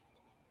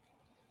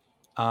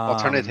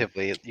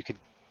 Alternatively, you could,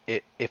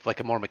 if like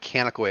a more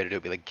mechanical way to do it,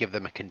 would be like give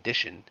them a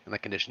condition, and the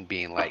condition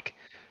being like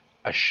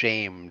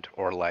ashamed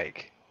or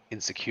like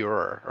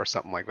insecure or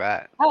something like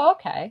that. Oh,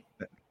 okay.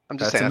 I'm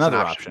just That's saying another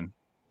that's an option.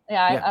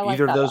 Yeah, Yeah, I like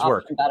either of that those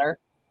work. option better.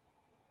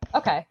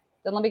 Okay,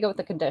 then let me go with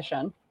the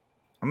condition.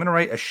 I'm going to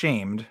write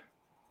ashamed.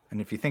 And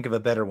if you think of a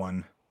better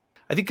one,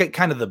 I think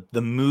kind of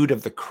the mood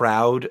of the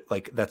crowd,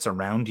 like that's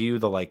around you,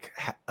 the like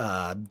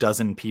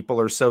dozen people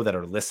or so that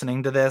are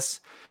listening to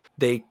this,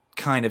 they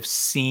kind of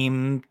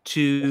seem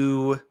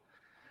to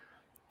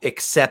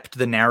accept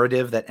the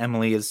narrative that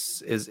Emily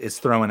is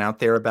throwing out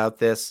there about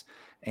this,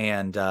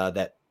 and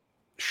that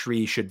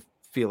Shri should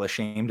feel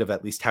ashamed of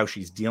at least how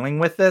she's dealing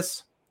with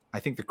this. I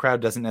think the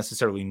crowd doesn't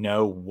necessarily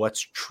know what's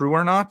true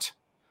or not,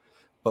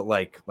 but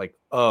like,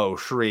 oh,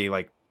 Shri,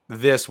 like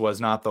this was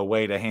not the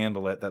way to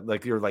handle it. That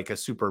like you're like a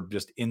super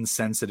just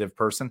insensitive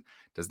person.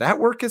 Does that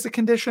work as a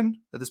condition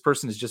that this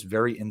person is just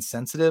very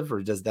insensitive,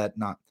 or does that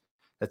not?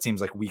 That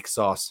seems like weak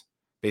sauce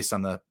based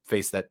on the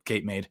face that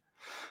Kate made.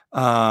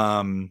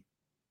 I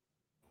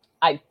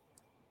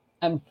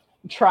am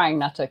trying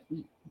not to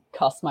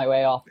cuss my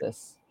way off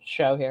this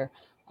show here.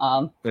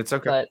 It's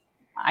okay. But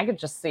I could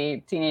just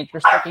see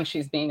teenagers thinking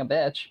she's being a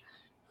bitch.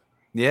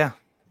 Yeah.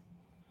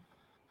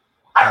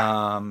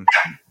 I'll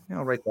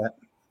write that.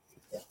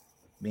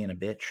 Being a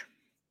bitch.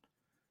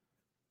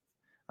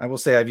 I will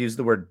say I've used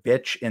the word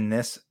bitch in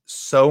this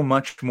so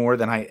much more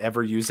than I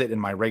ever use it in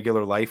my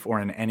regular life or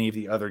in any of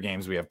the other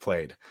games we have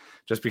played,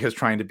 just because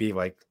trying to be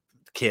like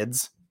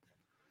kids.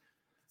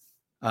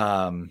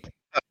 Makes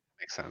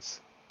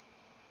sense.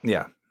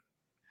 Yeah.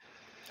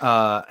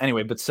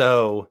 Anyway, but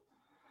so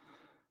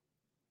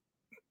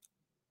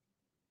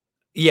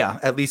yeah,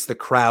 at least the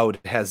crowd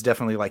has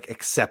definitely like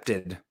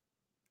accepted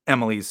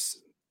Emily's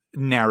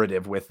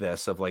narrative with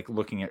this of like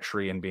looking at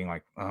Shri and being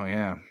like, oh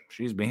yeah,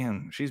 she's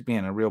being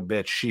a real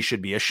bitch. She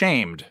should be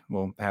ashamed.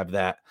 We'll have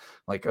that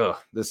like, oh,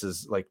 this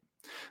is like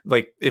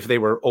if they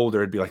were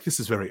older, it'd be like,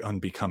 this is very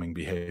unbecoming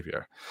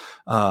behavior.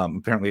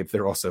 Apparently if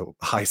they're also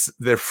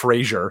they're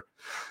Frasier.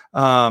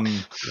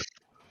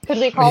 Could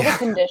we call the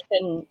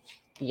condition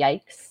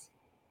yikes?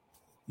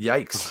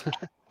 Yikes.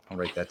 I'll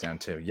write that down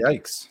too.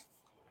 Yikes.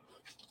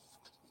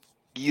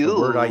 You.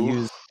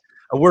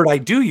 A word I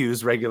do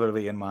use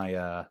regularly in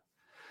my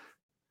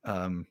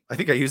I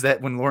think I used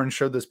that when Lauren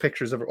showed those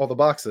pictures of all the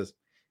boxes.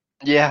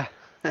 Yeah.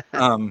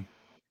 And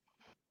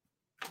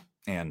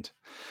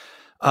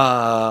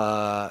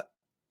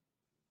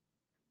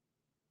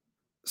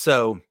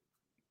so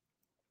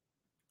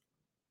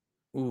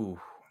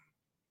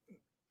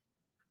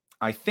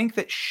I think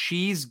that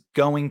she's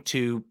going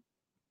to,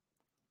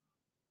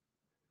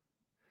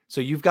 so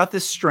you've got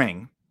this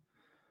string,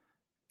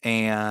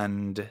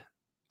 and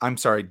I'm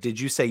sorry, did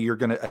you say you're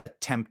going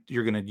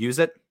to use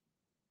it?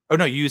 Oh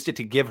no, you used it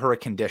to give her a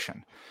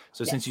condition.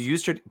 So yes. Since you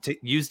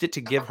used it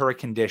to give her a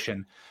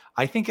condition,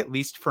 I think at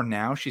least for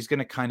now, she's going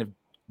to kind of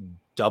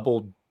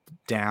double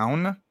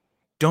down.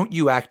 Don't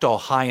you act all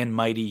high and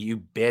mighty, you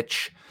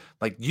bitch.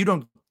 Like you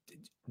don't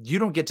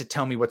get to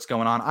tell me what's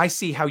going on. I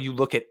see how you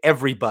look at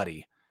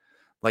everybody.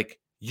 Like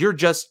you're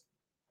just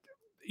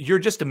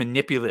a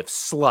manipulative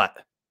slut.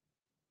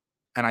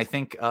 And I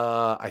think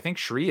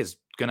Shri is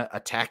going to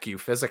attack you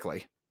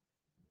physically.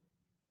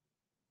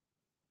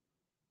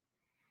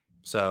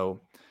 So,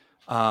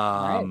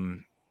 right.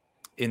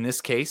 In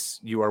this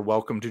case, you are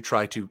welcome to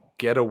try to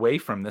get away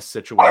from this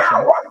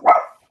situation,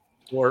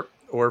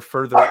 or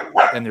further.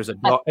 And there's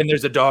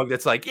a dog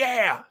that's like,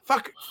 yeah,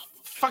 fuck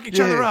each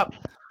other up.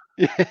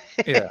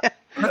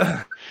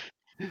 Yeah.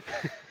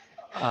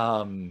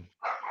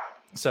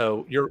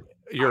 So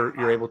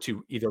you're able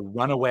to either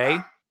run away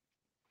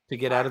to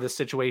get out of this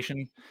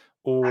situation,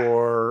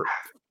 or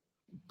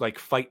like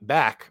fight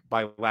back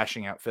by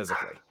lashing out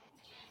physically.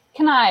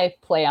 Can I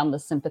play on the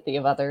sympathy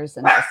of others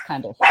and just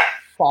kind of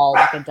fall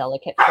like a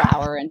delicate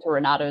flower into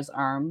Renato's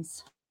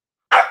arms?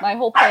 My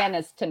whole plan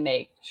is to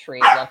make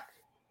Shree look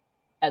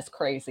as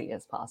crazy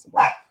as possible.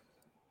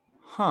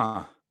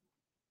 Huh.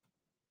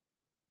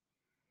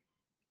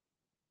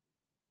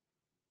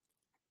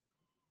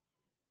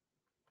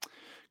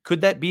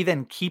 Could that be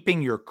then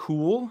keeping your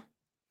cool?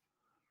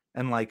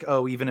 And like,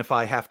 oh, even if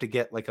I have to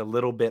get like a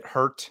little bit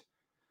hurt,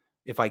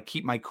 if I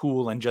keep my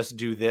cool and just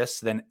do this,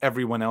 then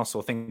everyone else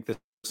will think this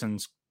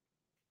person's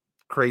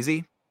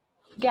crazy.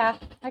 Yeah,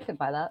 I could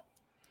buy that.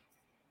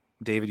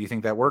 David, do you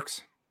think that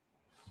works?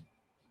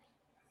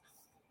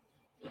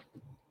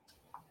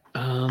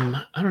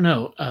 I don't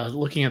know.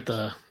 Looking at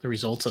the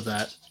results of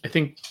that, I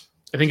think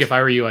if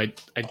I were you, I'd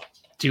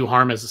do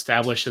harm as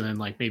established and then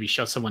like maybe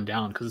shut someone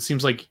down, because it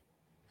seems like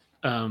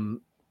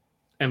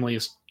Emily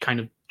is kind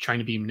of trying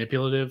to be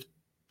manipulative,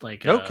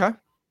 like Okay.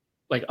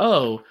 like,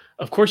 oh,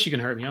 of course you can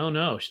hurt me. Oh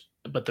no,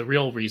 but the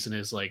real reason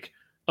is like,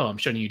 oh, I'm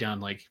shutting you down.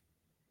 Like,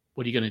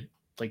 what are you gonna,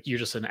 like? You're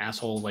just an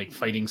asshole, like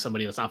fighting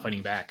somebody that's not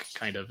fighting back.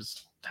 Kind of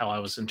is how I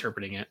was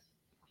interpreting it.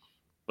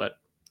 But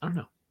I don't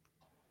know.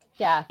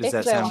 Yeah, Does that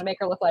basically, I want sound- to make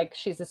her look like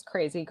she's this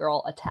crazy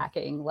girl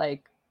attacking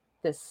like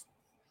this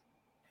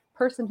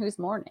person who's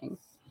mourning.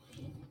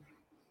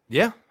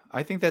 Yeah,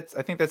 I think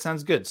that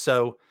sounds good.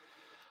 So,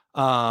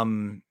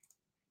 where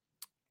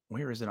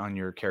is it on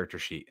your character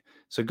sheet?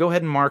 So go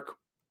ahead and mark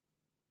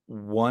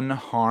 1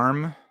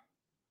 harm,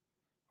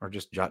 or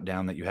just jot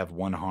down that you have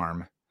 1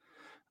 harm.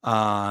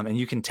 And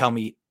you can tell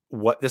me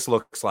what this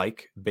looks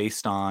like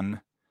based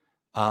on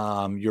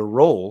your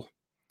roll,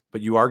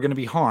 but you are going to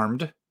be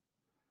harmed,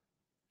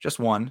 just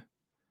 1.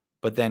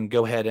 But then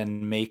go ahead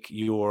and make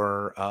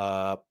your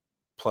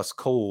plus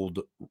cold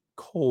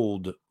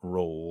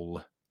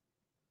roll.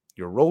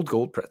 Your rolled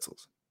gold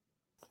pretzels.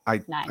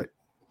 9.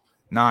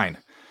 9.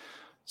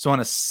 So on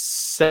a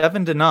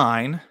 7 to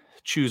 9,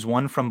 choose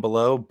 1 from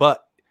below.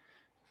 But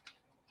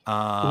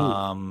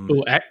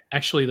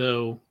Actually,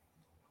 though,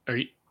 are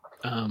you?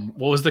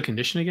 What was the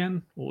condition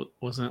again?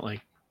 Wasn't it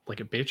like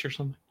a bitch or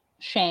something?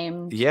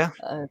 Shamed. Yeah.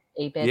 A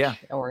bitch Yeah.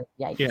 or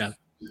yikes. Yeah.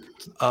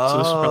 Oh, So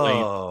this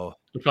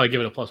would probably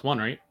give it a +1,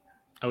 right?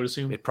 I would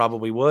assume. It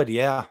probably would.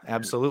 Yeah,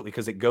 absolutely,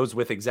 because it goes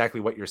with exactly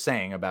what you're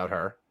saying about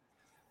her.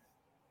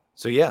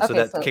 So yeah, Okay, so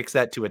that so- kicks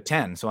that to a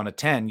 10. So on a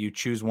 10, you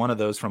choose 1 of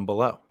those from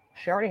below.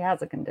 She already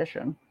has a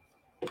condition.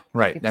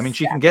 Right. Keep I mean,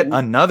 she can get stacking.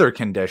 another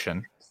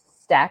condition.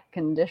 Stack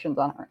conditions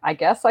on her. I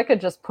guess I could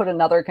just put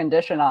another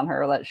condition on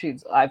her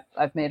that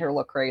I've made her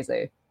look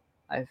crazy.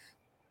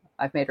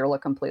 I've made her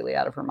look completely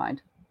out of her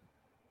mind.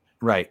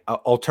 Right.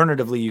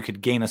 Alternatively, you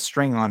could gain a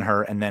string on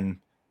her and then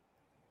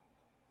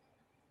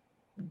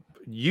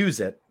use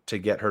it to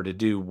get her to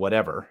do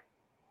whatever.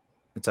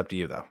 It's up to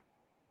you, though.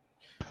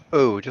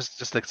 Oh,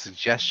 just like a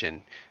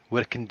suggestion.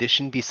 Would a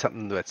condition be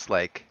something that's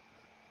like,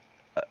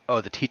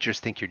 oh, the teachers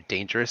think you're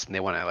dangerous and they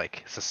want to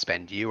like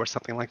suspend you or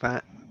something like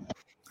that?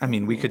 I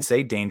mean, we could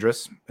say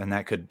dangerous, and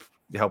that could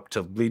help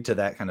to lead to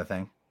that kind of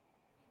thing.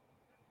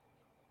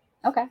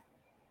 Okay.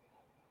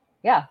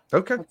 Yeah.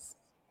 Okay. Let's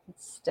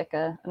stick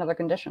another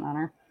condition on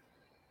her.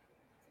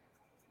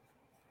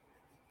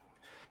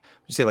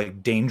 You say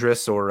like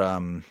dangerous or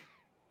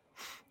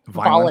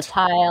violent?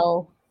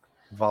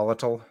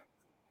 Volatile.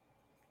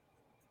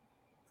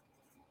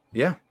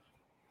 Yeah.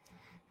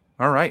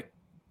 All right.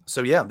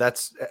 So yeah,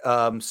 that's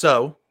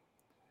so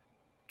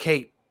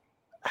Kate,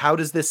 how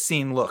does this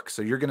scene look?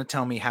 So you're going to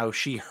tell me how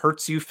she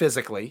hurts you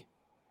physically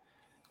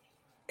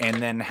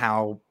and then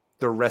how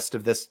the rest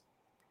of this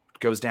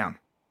goes down.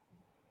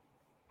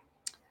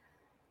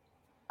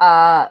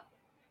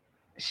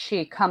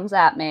 She comes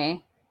at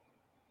me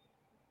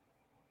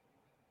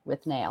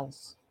with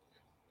nails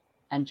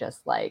and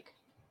just like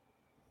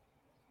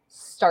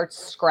starts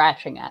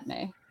scratching at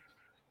me.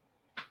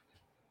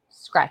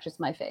 Scratches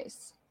my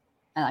face.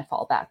 And I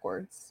fall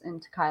backwards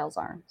into Kyle's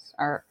arms.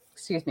 Or,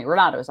 excuse me,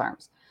 Renato's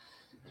arms.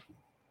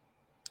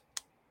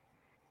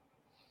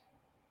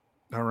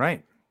 All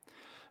right.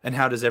 And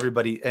how does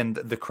everybody and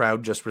the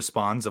crowd just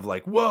responds of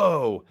like,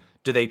 whoa?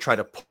 Do they try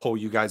to pull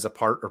you guys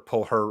apart or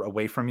pull her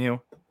away from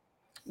you?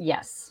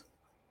 Yes.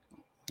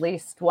 At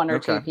least 1 or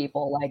 2 Okay.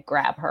 people like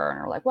grab her and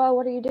are like, whoa,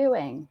 what are you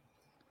doing?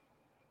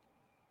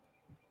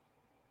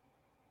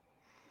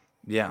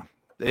 Yeah.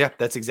 Yeah,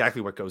 that's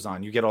exactly what goes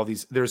on. You get all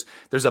these, there's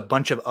a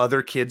bunch of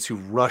other kids who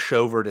rush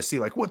over to see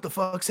like, what the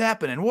fuck's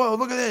happening? Whoa,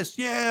 look at this.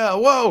 Yeah,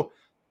 whoa.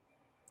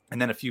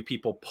 And then a few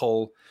people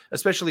pull,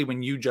 especially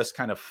when you just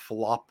kind of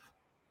flop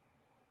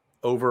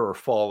over or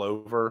fall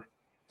over.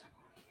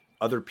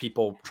 Other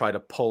people try to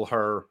pull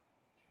her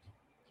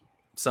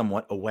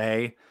somewhat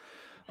away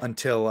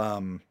until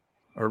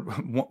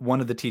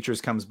one of the teachers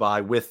comes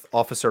by with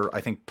Officer,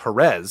 I think,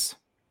 Perez,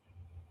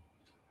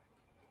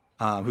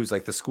 who's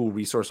like the school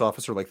resource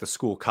officer, like the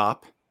school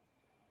cop,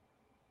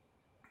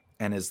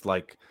 and is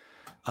like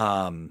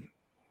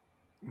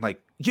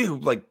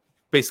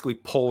basically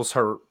pulls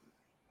her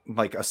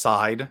like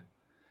aside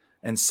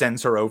and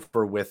sends her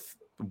over with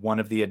one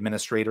of the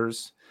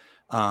administrators.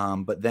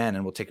 But then,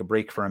 and we'll take a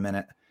break for a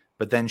minute,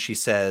 but then she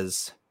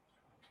says,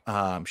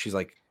 She's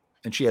like,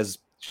 and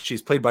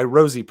she's played by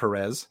Rosie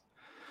Perez.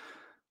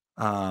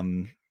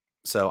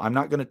 So I'm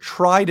not going to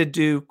try to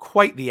do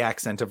quite the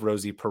accent of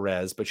Rosie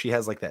Perez, but she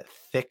has like that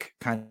thick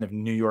kind of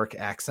New York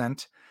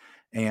accent.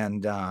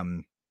 And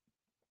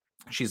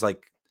she's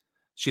like,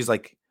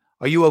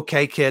 "Are you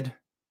okay, kid?"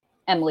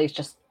 Emily's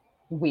just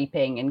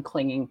weeping and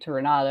clinging to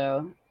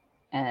Renato,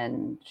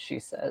 and she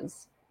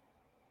says,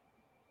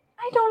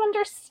 I don't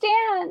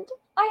understand.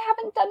 I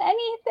haven't done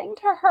anything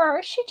to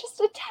her. She just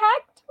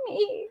attacked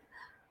me.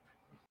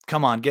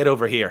 Come on, get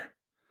over here.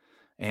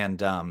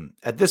 And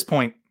at this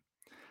point,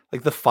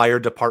 like the fire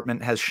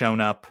department has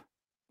shown up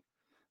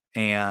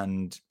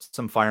and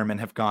some firemen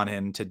have gone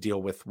in to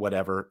deal with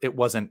whatever. It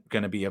wasn't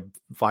going to be a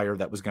fire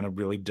that was going to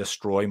really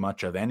destroy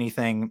much of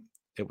anything.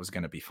 It was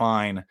going to be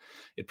fine.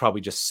 It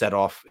probably just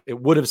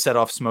it would have set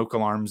off smoke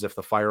alarms if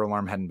the fire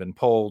alarm hadn't been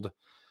pulled.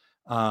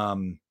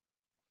 So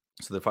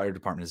the fire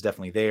department is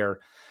definitely there.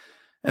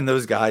 And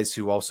those guys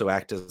who also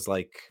act as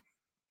like,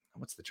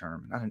 what's the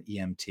term? Not an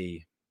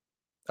EMT.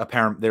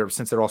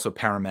 Since they're also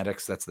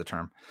paramedics, that's the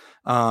term.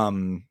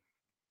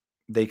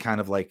 They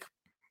kind of like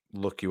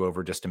look you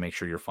over just to make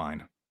sure you're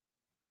fine.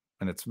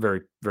 And it's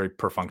very, very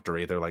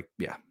perfunctory. They're like,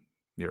 yeah,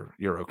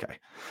 you're okay.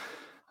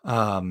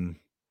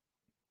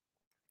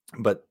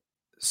 But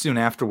soon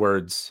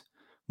afterwards,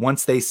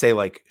 once they say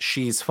like,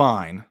 she's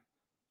fine,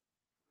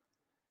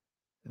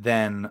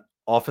 then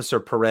Officer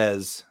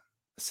Perez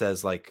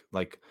says like,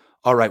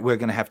 all right, we're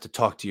going to have to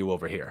talk to you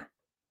over here.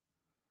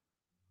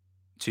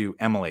 To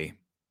Emily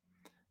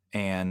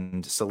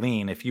and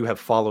Celine, if you have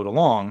followed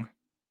along,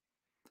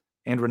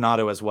 and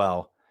Renato as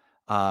well,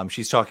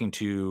 she's talking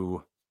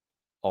to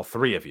all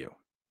three of you.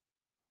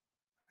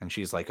 And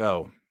she's like,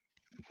 oh,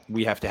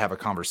 we have to have a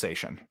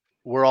conversation.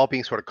 We're all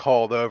being sort of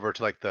called over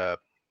to like the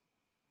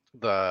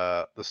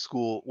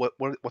school.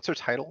 What's her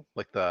title?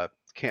 Like the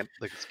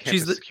campus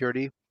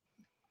security.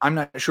 I'm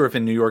not sure if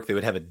in New York they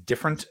would have a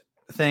different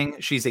thing.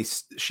 She's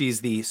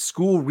the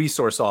school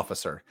resource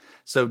officer.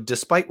 So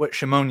despite what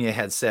Shimonia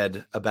had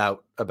said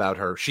about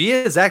her, she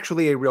is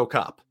actually a real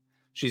cop.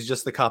 She's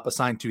just the cop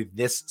assigned to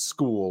this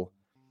school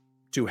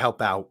to help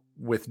out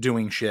with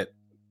doing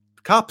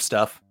cop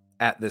stuff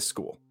at this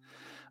school.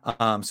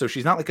 So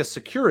she's not like a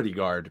security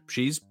guard.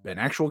 She's an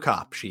actual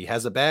cop. She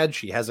has a badge.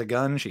 She has a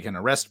gun. She can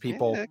arrest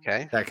people. Yeah,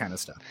 okay. That kind of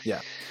stuff. Yeah.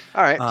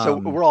 All right. So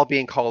we're all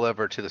being called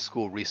over to the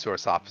school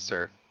resource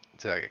officer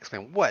to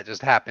explain what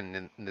just happened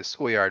in the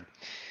schoolyard.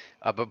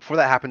 But before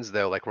that happens,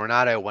 though, like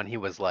Renato, when he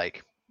was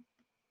like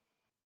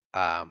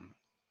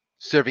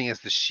serving as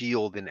the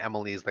shield in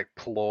Emily's like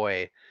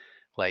ploy,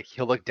 like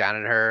he'll look down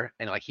at her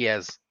and like he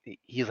has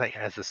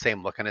the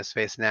same look on his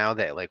face now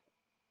that like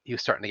he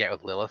was starting to get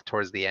with Lilith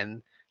towards the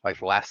end, like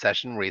the last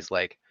session where he's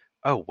like,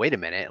 oh, wait a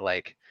minute,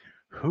 like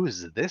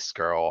who's this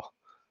girl?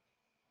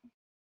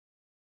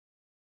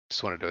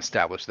 Just wanted to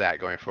establish that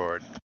going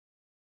forward.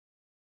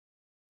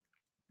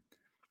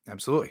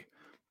 Absolutely.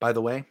 By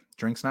the way,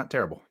 drink's not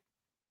terrible.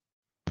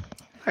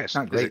 Nice.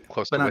 Not great,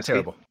 close but to not whiskey?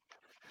 terrible.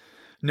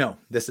 No,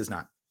 this is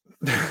not.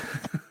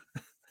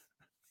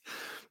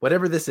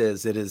 Whatever this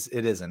is, it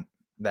isn't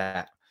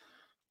that.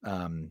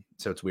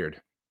 So it's weird.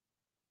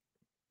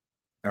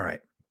 All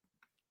right.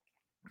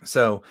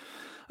 So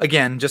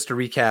again, just to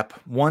recap,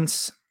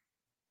 once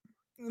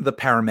the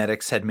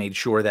paramedics had made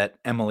sure that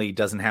Emily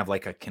doesn't have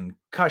like a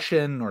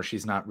concussion or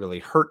she's not really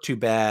hurt too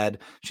bad,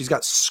 she's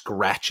got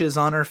scratches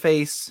on her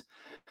face,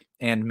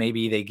 and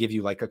maybe they give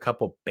you like a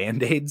couple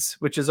Band-Aids,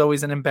 which is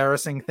always an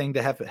embarrassing thing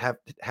to have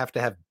to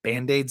have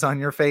Band-Aids on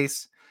your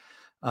face.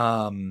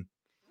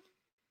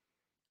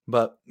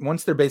 But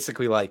once they're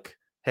basically like,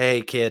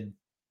 hey kid,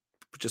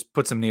 just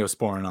put some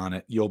Neosporin on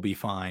it, you'll be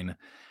fine.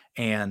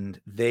 And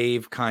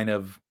they've kind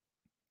of,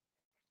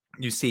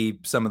 you see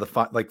some of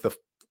the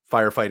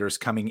firefighters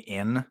coming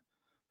in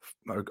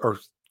or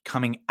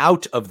coming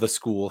out of the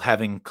school,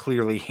 having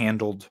clearly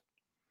handled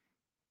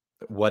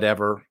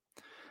whatever.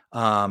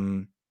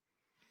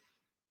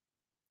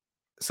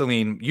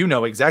 Celine, you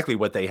know exactly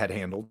what they had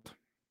handled.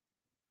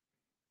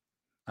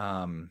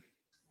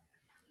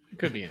 It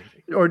could be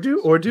anything. Or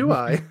do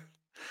I?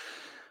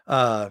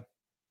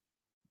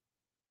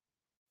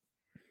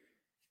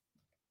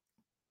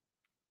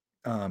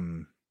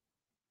 And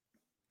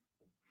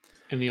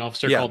the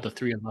officer called the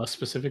three of us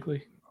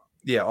specifically?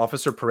 Yeah,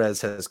 Officer Perez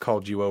has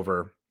called you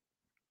over.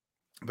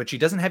 But she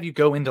doesn't have you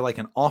go into like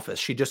an office.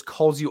 She just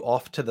calls you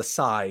off to the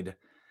side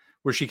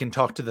where she can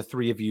talk to the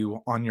three of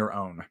you on your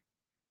own.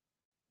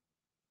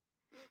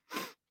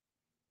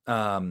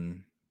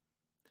 And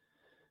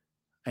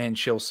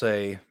she'll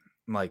say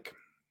like,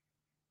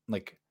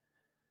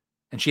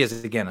 and she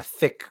has again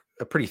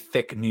a pretty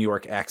thick New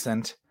York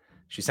accent.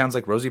 She sounds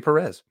like Rosie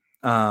Perez.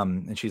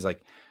 And she's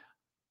like,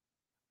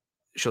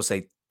 she'll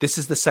say, this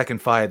is the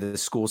second fire that the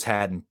school's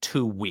had in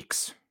 2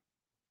 weeks.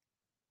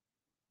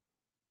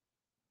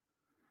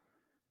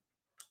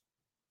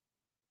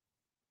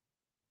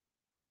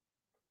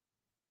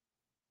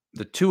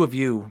 The two of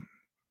you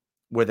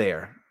were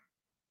there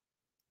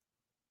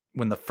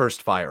when the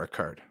first fire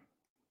occurred.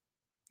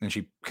 And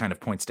she kind of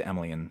points to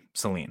Emily and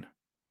Celine.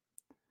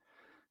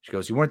 She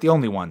goes, you weren't the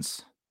only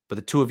ones, but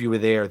the two of you were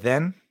there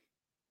then,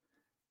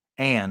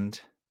 and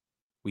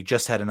we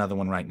just had another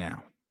one right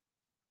now.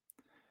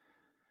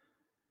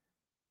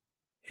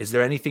 Is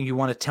there anything you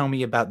want to tell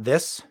me about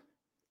this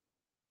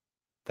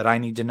that I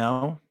need to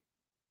know?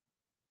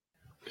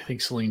 I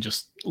think Celine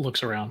just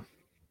looks around,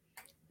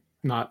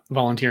 not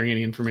volunteering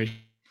any information.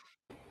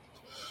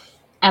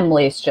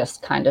 Emily's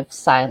just kind of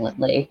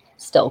silently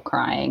still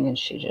crying, and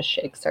she just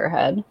shakes her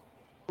head.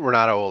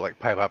 Renato will like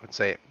pipe up and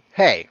say,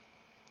 "Hey,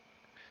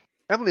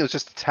 Emily was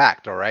just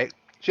attacked. All right,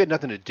 she had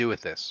nothing to do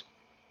with this.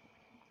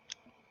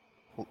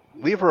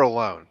 Leave her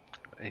alone."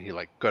 And he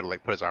like go to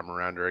like put his arm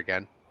around her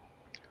again.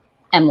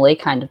 Emily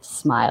kind of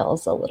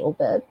smiles a little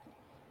bit.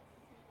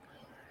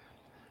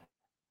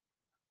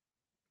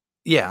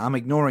 Yeah, I'm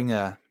ignoring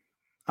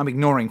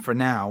for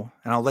now,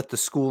 and I'll let the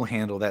school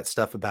handle that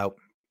stuff about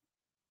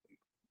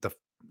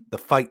the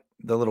fight,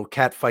 the little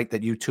cat fight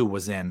that you two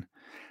was in.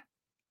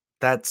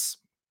 That's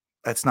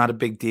not a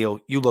big deal.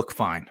 You look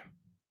fine.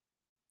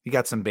 You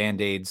got some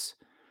Band-Aids.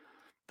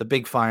 The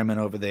big fireman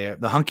over there,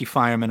 the hunky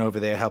fireman over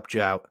there helped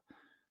you out.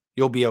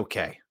 You'll be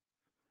okay.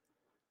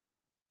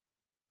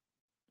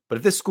 But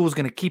if this school's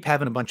going to keep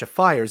having a bunch of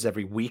fires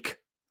every week,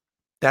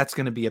 that's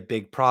going to be a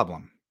big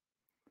problem.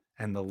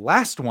 And the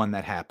last one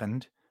that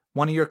happened,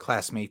 one of your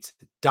classmates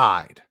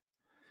died.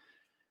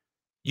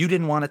 You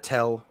didn't want to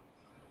tell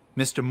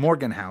Mr.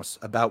 Morganhouse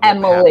about what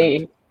Emily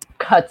happened.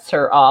 cuts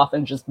her off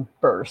and just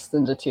bursts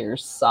into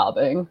tears,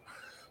 sobbing.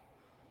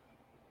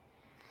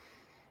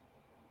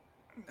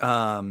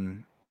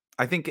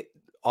 I think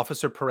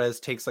Officer Perez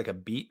takes like a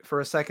beat for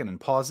a second and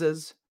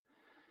pauses,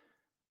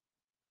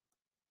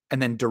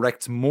 and then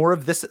directs more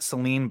of this at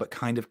Celine, but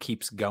kind of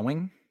keeps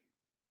going.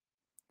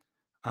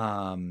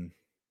 And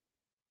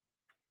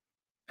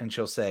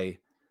she'll say,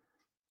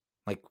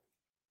 like,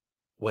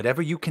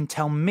 whatever you can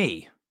tell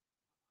me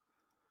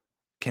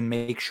can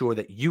make sure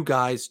that you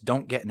guys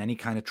don't get in any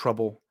kind of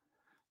trouble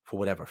for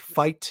whatever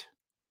fight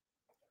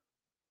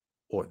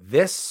or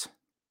this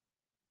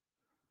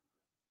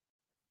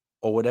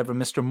or whatever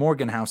Mr.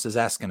 Morganhouse is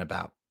asking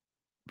about.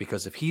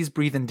 Because if he's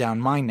breathing down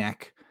my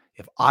neck,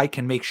 if I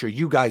can make sure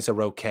you guys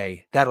are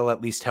okay, that'll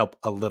at least help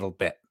a little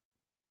bit.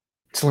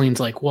 Celine's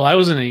like, well, I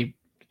was in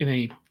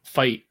a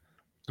fight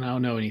and I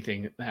don't know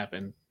anything that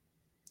happened.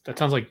 That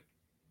sounds like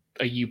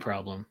a you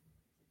problem.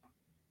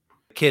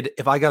 Kid,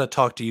 if I got to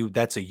talk to you,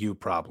 that's a you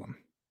problem.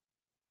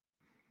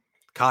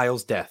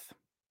 Kyle's death.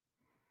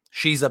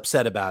 She's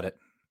upset about it.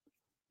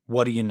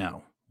 What do you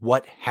know?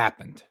 What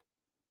happened?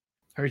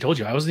 I already told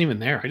you I wasn't even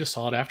there. I just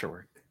saw it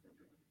afterward.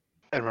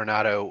 And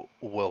Renato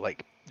will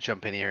like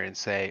jump in here and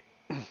say,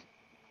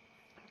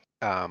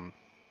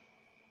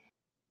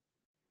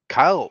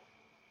 Kyle,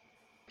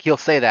 he'll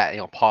say that and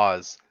he'll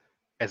pause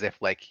as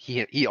if like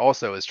he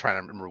also is trying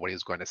to remember what he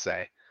was going to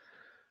say.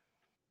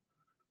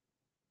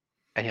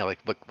 And he'll like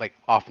look like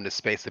off into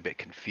space a bit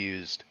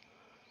confused.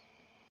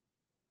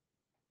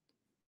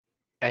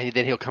 And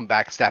then he'll come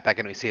back, snap back,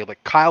 and we see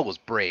like Kyle was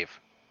brave.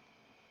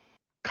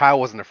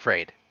 Kyle wasn't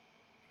afraid.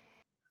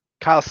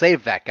 Kyle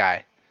saved that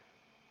guy.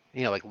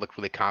 You know, like look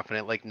really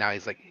confident. Like now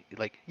he's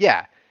like,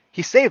 yeah,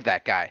 he saved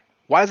that guy.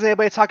 Why doesn't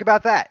anybody talk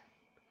about that?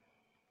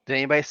 Did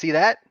anybody see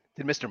that?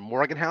 Did Mr.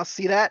 Morganhouse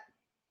see that?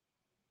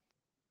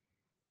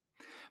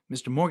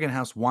 Mr.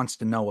 Morganhouse wants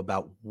to know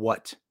about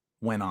what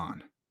went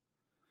on.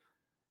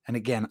 And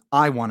again,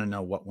 I want to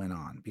know what went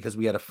on because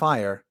we had a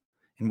fire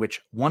in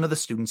which one of the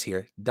students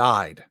here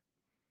died.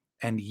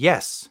 And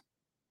yes,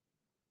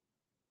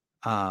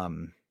 I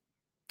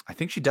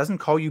think she doesn't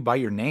call you by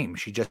your name.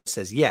 She just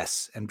says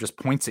yes and just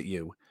points at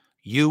you.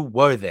 You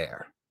were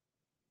there.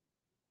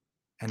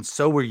 And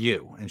so were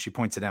you. And she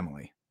points at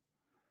Emily.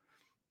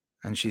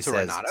 And she says,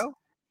 Renato?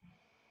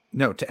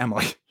 No, to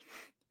Emily.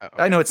 Oh,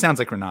 okay. I know it sounds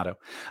like Renato.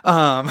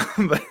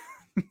 But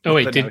Oh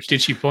wait, but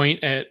did she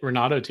point at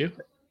Renato too?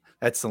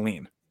 At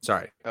Celine.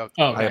 Sorry. Okay.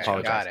 Oh, I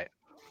apologize. Got it.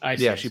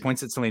 Yeah, she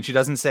points at Celine. She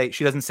doesn't say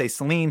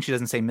Celine. She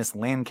doesn't say Miss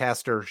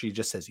Lancaster. She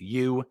just says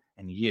you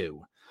and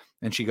you.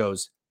 And she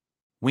goes,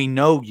 we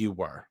know you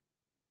were.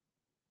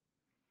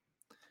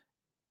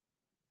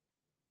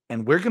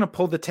 And we're going to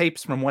pull the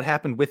tapes from what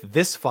happened with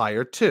this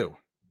fire too.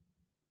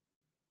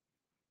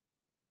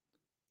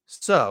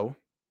 So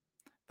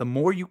the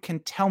more you can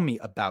tell me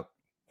about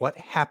what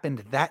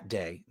happened that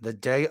day, the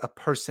day a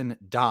person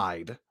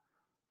died,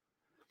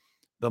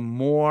 the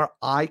more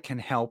I can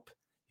help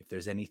if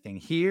there's anything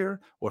here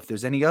or if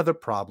there's any other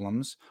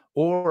problems,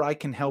 or I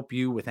can help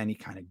you with any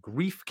kind of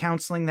grief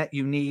counseling that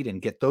you need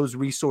and get those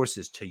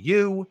resources to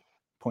you,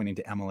 pointing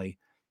to Emily,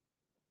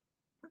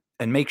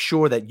 and make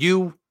sure that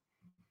you,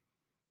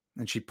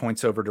 and she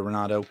points over to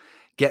Renato,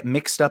 get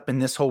mixed up in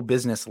this whole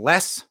business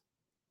less.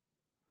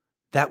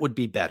 That would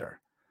be better.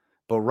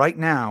 But right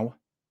now,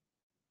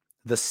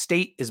 the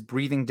state is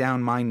breathing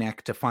down my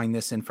neck to find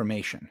this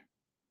information.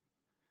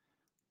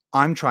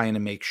 I'm trying to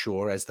make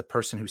sure, as the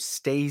person who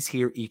stays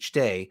here each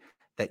day,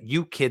 that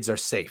you kids are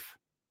safe.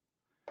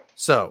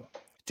 So,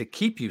 to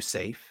keep you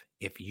safe,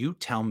 if you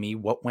tell me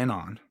what went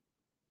on,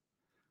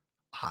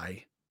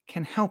 I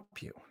can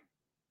help you.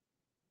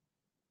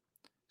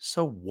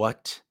 So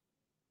what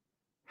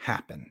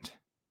happened?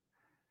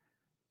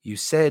 You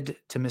said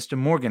to Mr.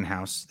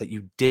 Morganhouse that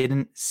you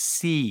didn't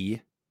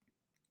see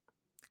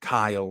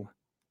Kyle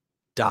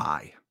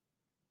die.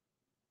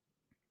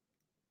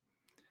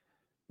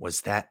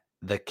 Was that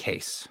the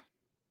case?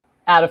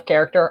 Out of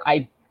character,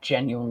 I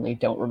genuinely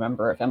don't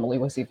remember if Emily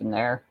was even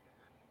there.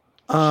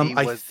 She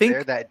I was think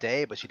there that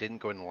day, but she didn't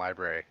go in the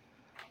library.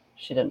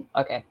 She didn't.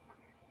 Okay.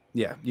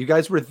 Yeah, you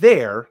guys were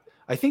there.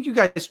 I think you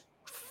guys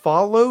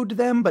followed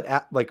them, but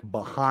at like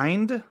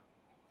behind.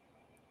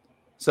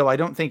 So I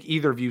don't think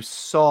either of you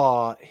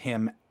saw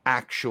him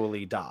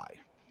actually die.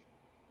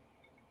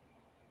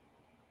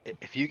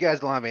 If you guys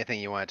don't have anything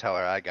you want to tell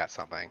her, I got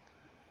something.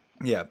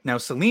 Yeah. Now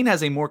Celine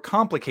has a more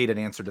complicated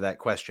answer to that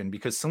question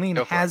because Celine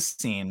Go for has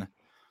seen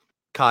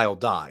Kyle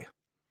die,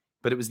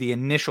 but it was the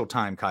initial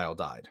time Kyle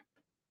died.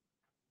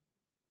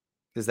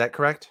 Is that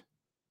correct?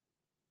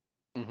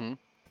 Mm-hmm.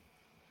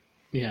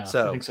 Yeah,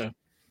 So- I think so.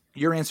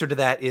 Your answer to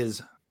that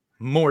is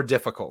more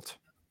difficult.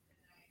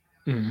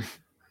 Mm.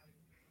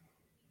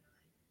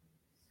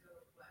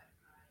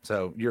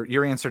 So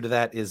your answer to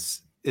that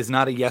is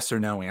not a yes or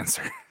no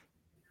answer.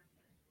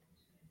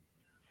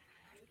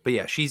 But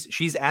yeah,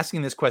 she's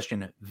asking this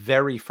question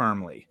very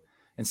firmly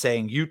and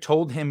saying, you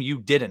told him you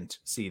didn't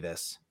see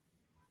this.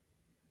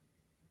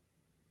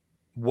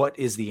 What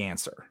is the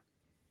answer?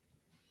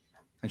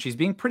 And she's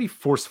being pretty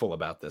forceful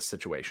about this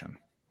situation.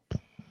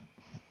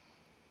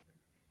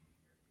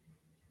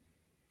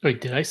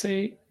 Wait, did I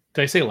say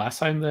last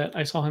time that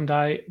I saw him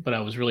die, but I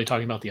was really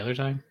talking about the other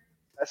time?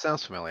 That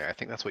sounds familiar. I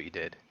think that's what you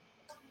did.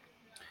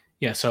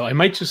 Yeah, so I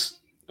might just,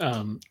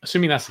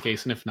 assuming that's the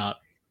case, and if not,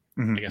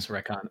 Mhm. I guess a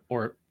retcon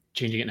or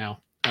changing it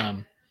now. I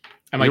Either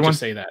might one? just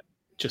say that.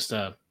 Just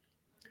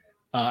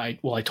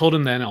I told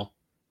him then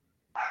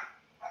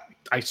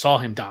I saw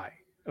him die.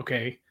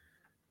 Okay,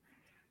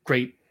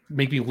 great.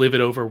 Make me live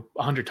it over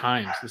 100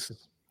 times. This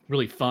is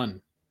really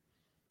fun.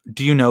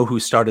 Do you know who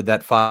started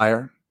that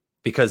fire?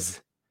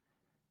 Because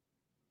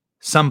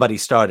somebody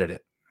started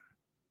it.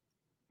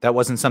 That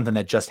wasn't something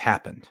that just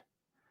happened.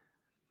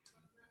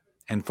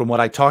 And from what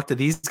I talked to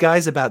these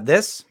guys about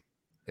this,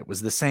 it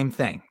was the same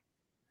thing.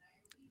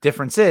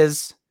 Difference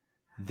is,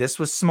 this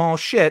was small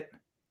shit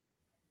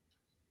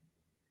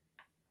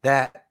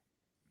that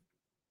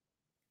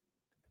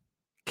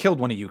killed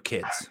one of you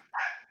kids.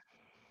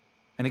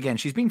 And again,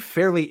 she's being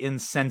fairly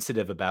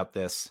insensitive about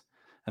this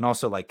and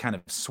also like kind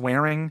of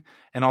swearing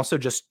and also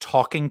just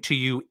talking to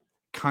you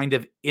kind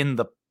of in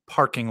the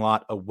parking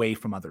lot away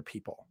from other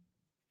people.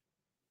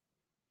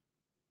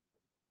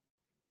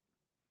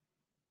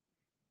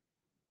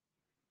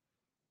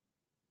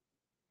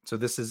 So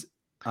this is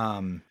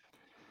I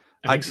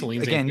think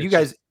Celine's again, answer you is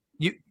guys just-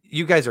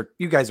 you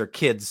guys are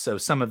kids, so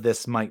some of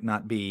this might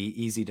not be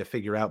easy to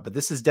figure out, but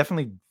this is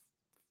definitely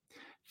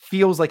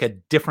feels like a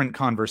different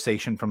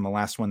conversation from the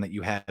last one that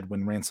you had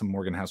when Ransom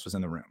Morganhouse was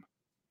in the room.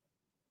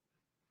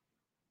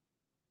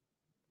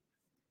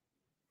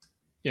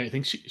 Yeah, I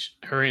think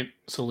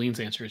Celine's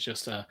answer is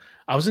just, I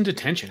was in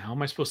detention. How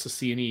am I supposed to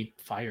see any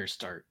fires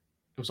start?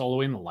 It was all the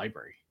way in the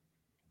library.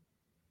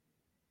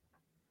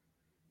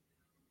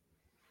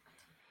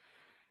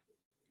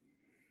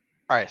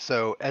 All right.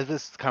 So as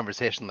this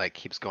conversation like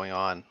keeps going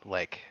on,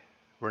 like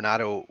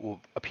Renato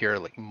will appear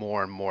like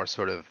more and more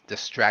sort of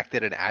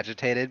distracted and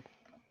agitated.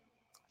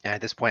 And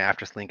at this point,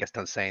 after Celine gets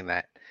done saying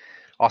that,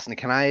 Austin,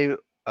 can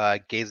I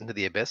gaze into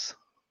the abyss?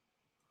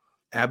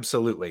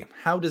 Absolutely.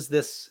 How does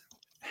this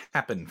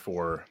happen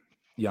for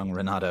young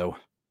Renato?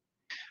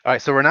 All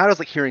right, so Renato's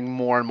like hearing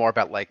more and more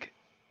about like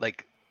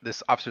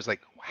this officer's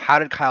like, how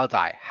did Kyle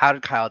die? How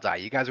did Kyle die?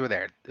 You guys were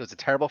there. It was a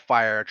terrible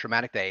fire, a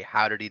traumatic day.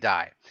 How did he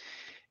die?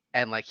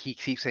 And like he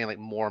keeps saying like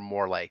more and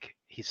more like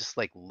he's just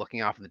like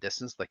looking off in the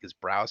distance, like his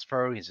brows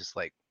furrow. He's just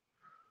like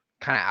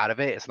kind of out of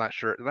it. It's not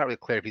really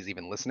clear if he's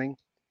even listening.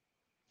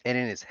 And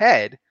in his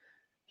head,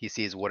 he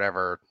sees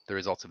whatever the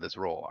results of this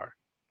roll are.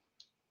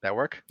 That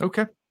work?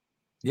 Okay.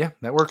 Yeah,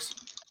 that works.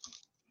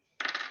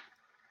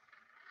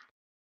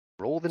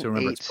 Rolled an So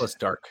remember, 8, it's plus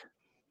dark.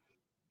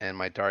 and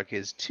my dark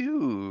is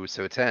 2,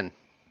 so 10.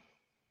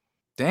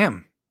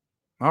 Damn.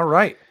 All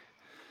right.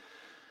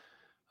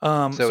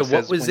 So So it what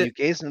says, was when it? you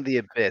gaze into the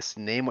abyss,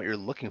 name what you're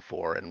looking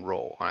for and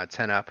roll. On a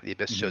 10 up, the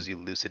abyss Mhm. shows you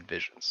lucid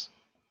visions.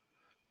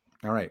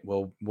 All right.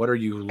 Well, what are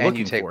you And looking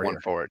you take for one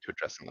here? forward to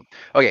addressing them.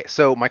 Okay,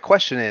 so my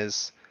question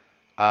is,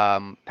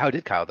 how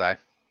did Kyle die?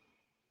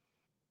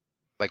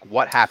 Like,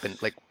 what happened?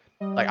 Like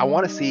I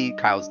want to see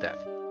Kyle's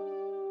death.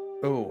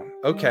 Oh,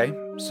 okay.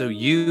 So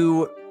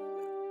you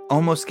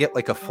almost get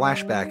like a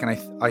flashback,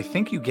 and I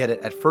think you get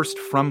it at first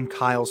from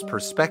Kyle's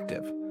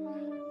perspective.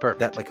 Perfect.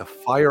 That like a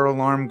fire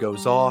alarm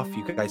goes off.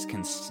 You guys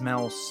can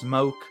smell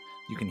smoke.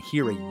 You can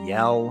hear a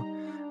yell,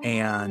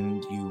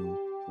 and you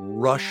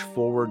rush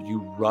forward.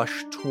 You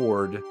rush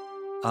toward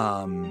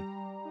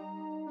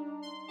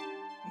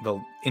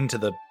into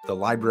the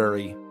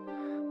library,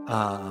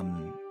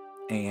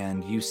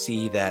 and you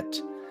see that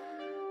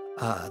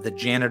the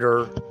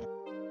janitor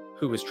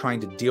who is trying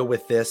to deal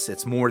with this.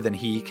 It's more than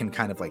he can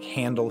kind of like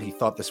handle. He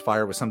thought this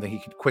fire was something he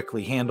could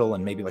quickly handle,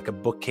 and maybe like a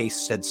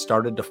bookcase had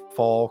started to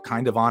fall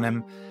kind of on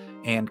him,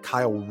 and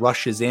Kyle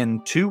rushes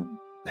in to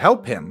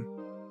help him.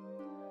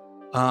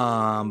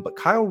 But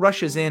Kyle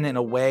rushes in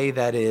a way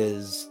that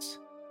is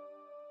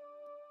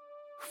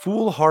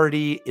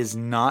foolhardy is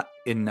not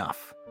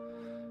enough.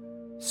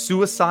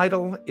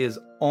 Suicidal is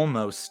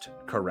almost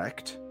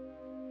correct,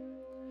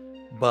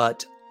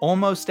 but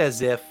almost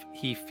as if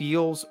he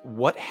feels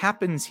what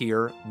happens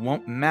here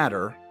won't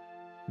matter.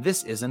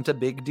 This isn't a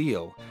big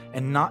deal.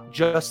 And not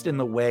just in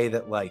the way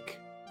that like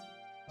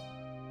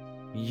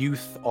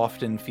youth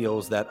often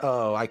feels that,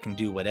 oh, I can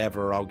do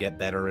whatever, I'll get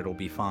better, it'll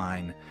be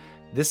fine.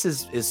 This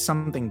is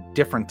something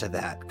different to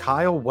that.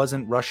 Kyle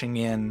wasn't rushing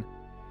in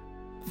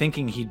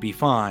thinking he'd be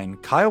fine.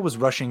 Kyle was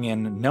rushing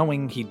in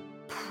knowing he'd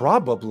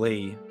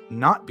probably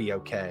not be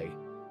okay. ...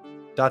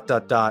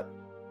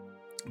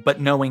 But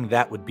knowing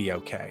that would be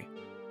okay.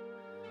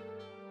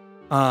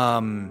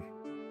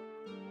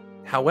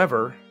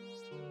 However,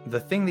 the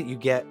thing that you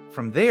get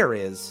from there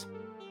is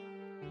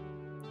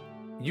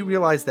you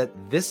realize that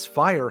this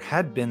fire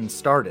had been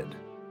started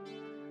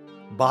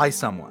by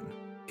someone.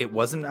 It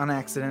wasn't an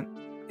accident.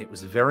 It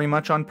was very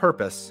much on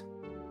purpose.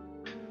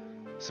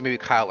 So maybe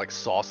Kyle like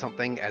saw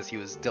something as he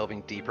was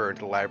delving deeper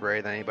into the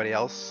library than anybody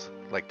else,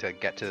 like to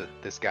get to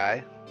this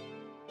guy.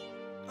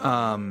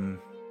 I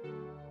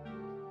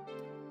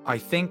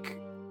think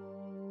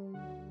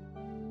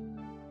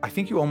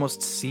you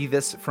almost see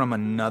this from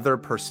another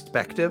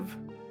perspective.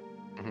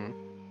 Mm-hmm.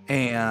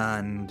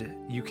 And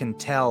you can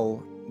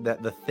tell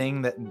that the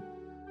thing that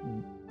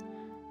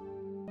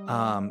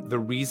the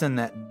reason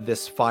that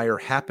this fire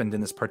happened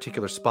in this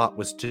particular spot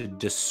was to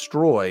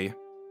destroy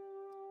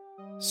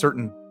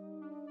certain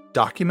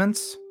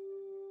documents.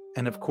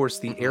 And of course,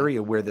 the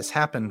area where this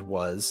happened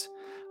was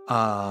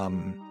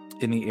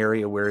in the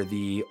area where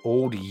the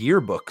old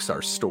yearbooks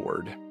are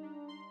stored.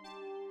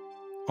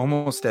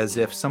 Almost as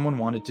if someone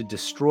wanted to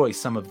destroy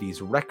some of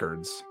these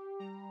records.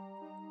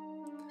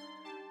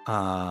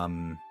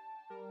 That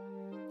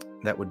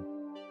would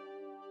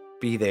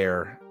be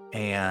there,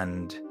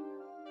 and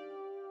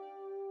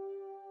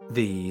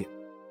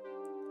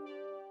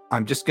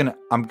I'm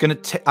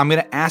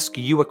gonna ask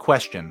you a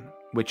question,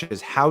 which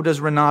is, how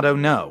does Renato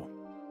know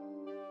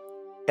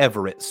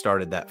Everett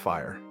started that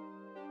fire?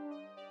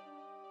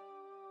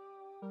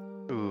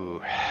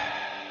 Ooh.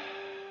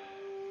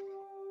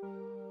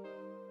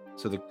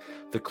 So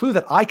the clue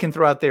that I can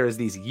throw out there is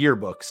these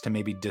yearbooks to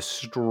maybe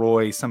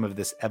destroy some of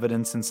this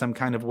evidence in some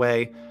kind of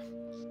way.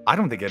 I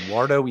don't think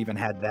Eduardo even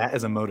had that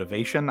as a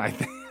motivation. I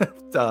think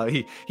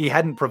he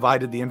hadn't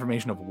provided the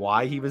information of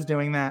why he was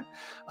doing that.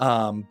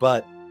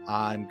 But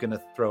I'm going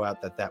to throw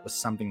out that was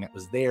something that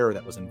was there,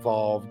 that was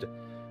involved.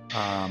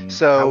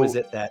 So how is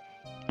it that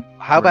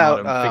how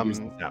Renato about figures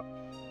this out?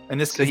 And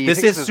this so he is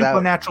figures this out.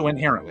 supernatural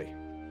inherently.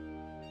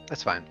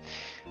 That's fine.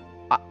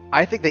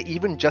 I think that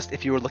even just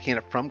if you were looking at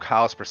it from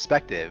Kyle's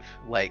perspective,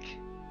 like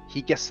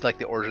he gets to like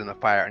the origin of the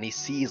fire and he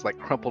sees like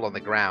crumpled on the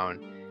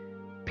ground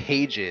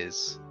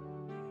pages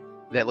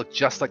that look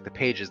just like the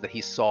pages that he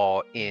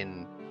saw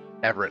in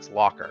Everett's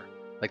locker.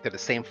 Like they're the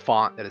same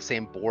font, they're the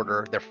same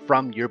border, they're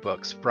from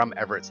yearbooks from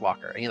Everett's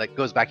locker. And he like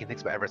goes back and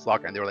thinks about Everett's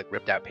locker and they were like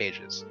ripped out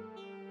pages.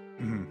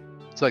 Mm-hmm.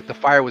 So like the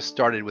fire was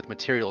started with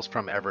materials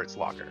from Everett's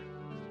locker.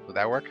 Would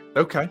that work?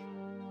 Okay.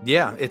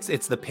 Yeah,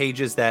 it's the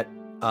pages that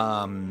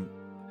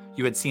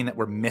you had seen that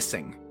were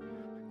missing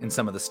in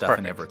some of the stuff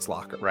in Everett's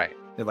locker. Right.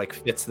 It like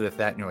fits with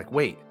that, and you're like,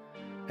 wait.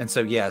 And so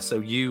yeah, so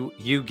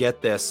you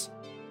get this,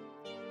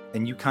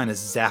 and you kind of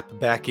zap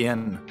back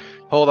in.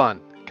 Hold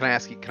on. Can I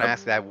ask you? I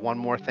have one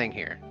more thing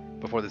here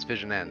before this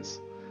vision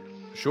ends?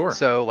 Sure.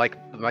 So like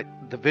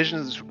the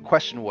vision's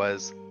question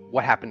was,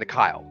 what happened to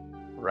Kyle?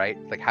 Right?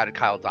 Like how did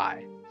Kyle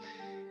die?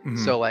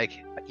 Mhm. So like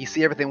you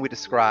see everything we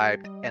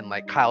described, and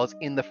like Kyle is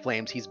in the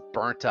flames. He's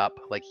burnt up,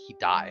 like he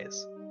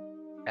dies,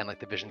 and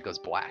like the vision goes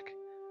black.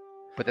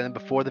 But then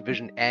before the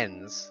vision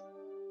ends,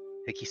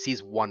 like he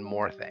sees one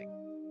more thing,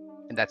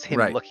 and that's him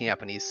Right. looking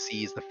up, and he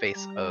sees the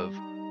face of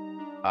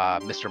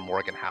Mr.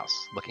 Morganhouse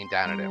looking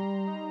down at him,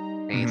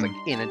 and he's like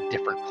in a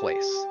different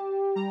place.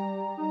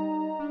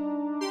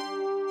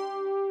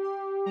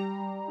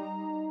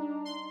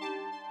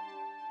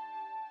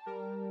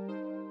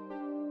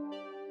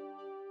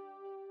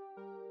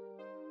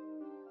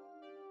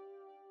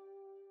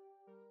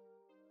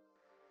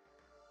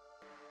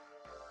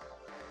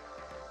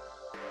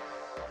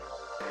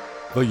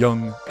 The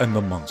Young and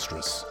the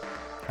Monstrous.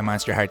 A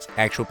Monster Hearts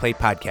actual play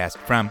podcast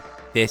from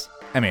This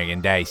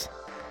American Dice.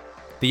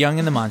 The Young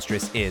and the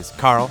Monstrous is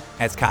Carl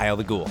as Kyle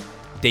the Ghoul,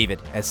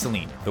 David as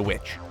Celine the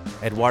Witch,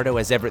 Eduardo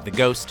as Everett the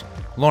Ghost,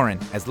 Lauren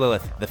as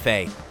Lilith the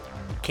Fae,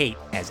 Kate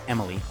as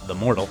Emily the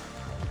Mortal,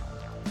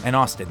 and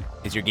Austin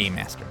is your game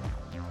master.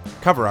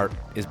 Cover art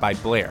is by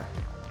Blair.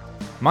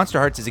 Monster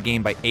Hearts is a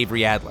game by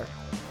Avery Adler.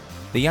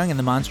 The Young and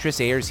the Monstrous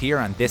airs here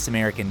on This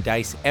American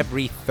Dice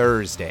every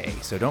Thursday,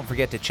 so don't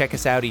forget to check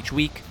us out each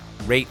week.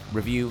 Rate,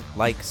 review,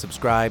 like,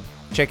 subscribe,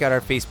 check out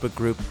our Facebook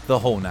group, the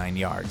whole 9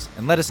 yards,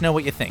 and let us know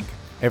what you think.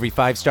 Every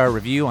 5-star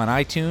review on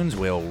iTunes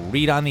we'll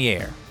read on the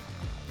air.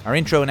 Our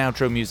intro and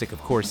outro music,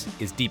 of course,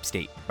 is Deep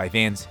State by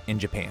Vans in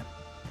Japan.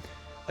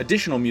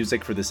 Additional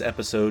music for this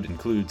episode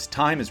includes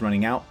Time is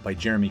Running Out by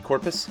Jeremy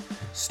Corpus,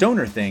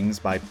 Stoner Things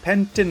by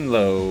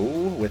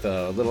Pentinlow, with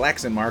a little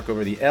accent mark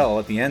over the L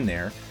at the end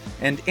there,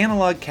 and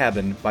Analog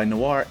Cabin by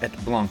Noir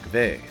et Blanc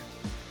V.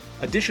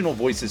 Additional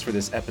voices for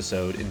this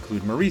episode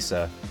include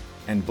Marisa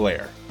and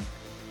Blair.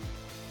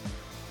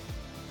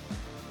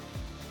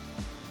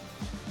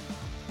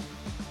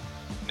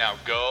 Now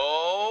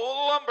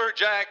go,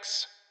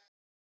 Lumberjacks!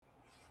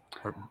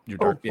 Your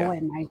Oh dark, boy,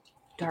 my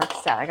dark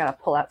set. I gotta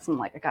pull out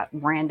I got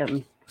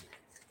random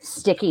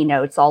sticky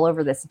notes all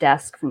over this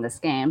desk from this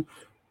game.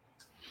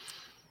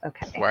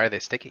 Okay. Why are they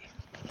sticky?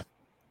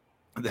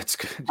 That's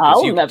good.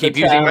 I'll Because you never keep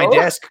using my tell.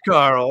 desk,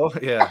 Carl.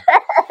 Yeah.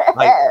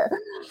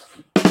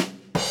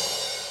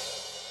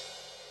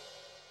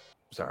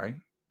 Sorry.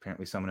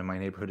 Apparently someone in my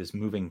neighborhood is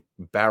moving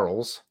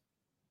barrels.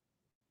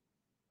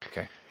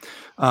 Okay.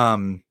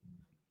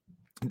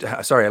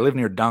 Sorry, I live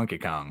near Donkey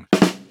Kong.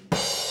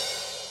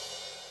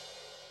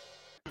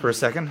 For a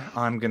second,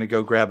 I'm going to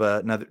go grab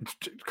another...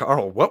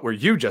 Carl, what were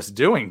you just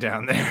doing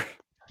down there?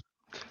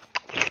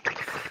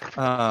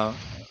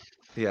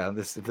 Yeah,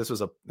 if this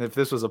was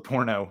a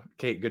porno,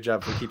 Kate, good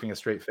job for keeping a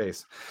straight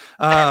face.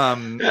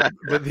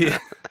 But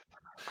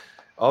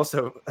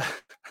also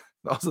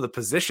the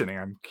positioning,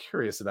 I'm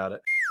curious about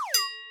it.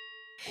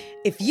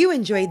 If you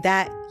enjoyed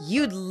that,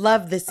 you'd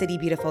love The City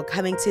Beautiful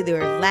coming to the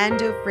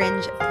Orlando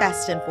Fringe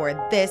Fest and for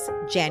this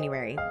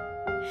January.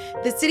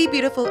 The City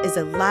Beautiful is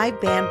a live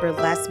band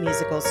burlesque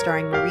musical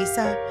starring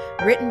Marisa,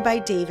 written by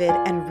David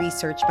and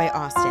researched by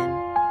Austin.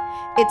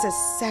 It's a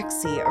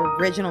sexy,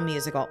 original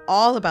musical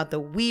all about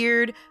the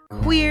weird,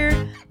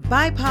 queer,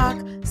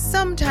 BIPOC,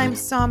 sometimes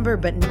somber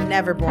but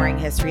never boring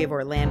history of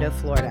Orlando,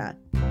 Florida.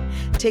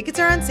 Tickets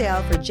are on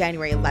sale for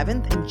January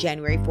 11th and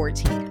January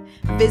 14th.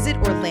 Visit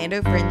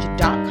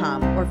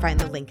orlandofringe.com or find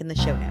the link in the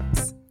show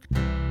notes.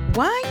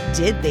 Why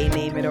did they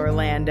name it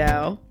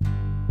Orlando?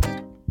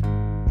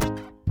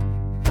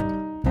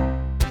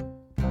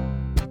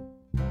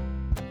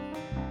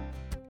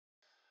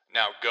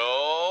 Now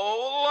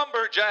go,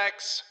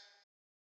 Lumberjacks!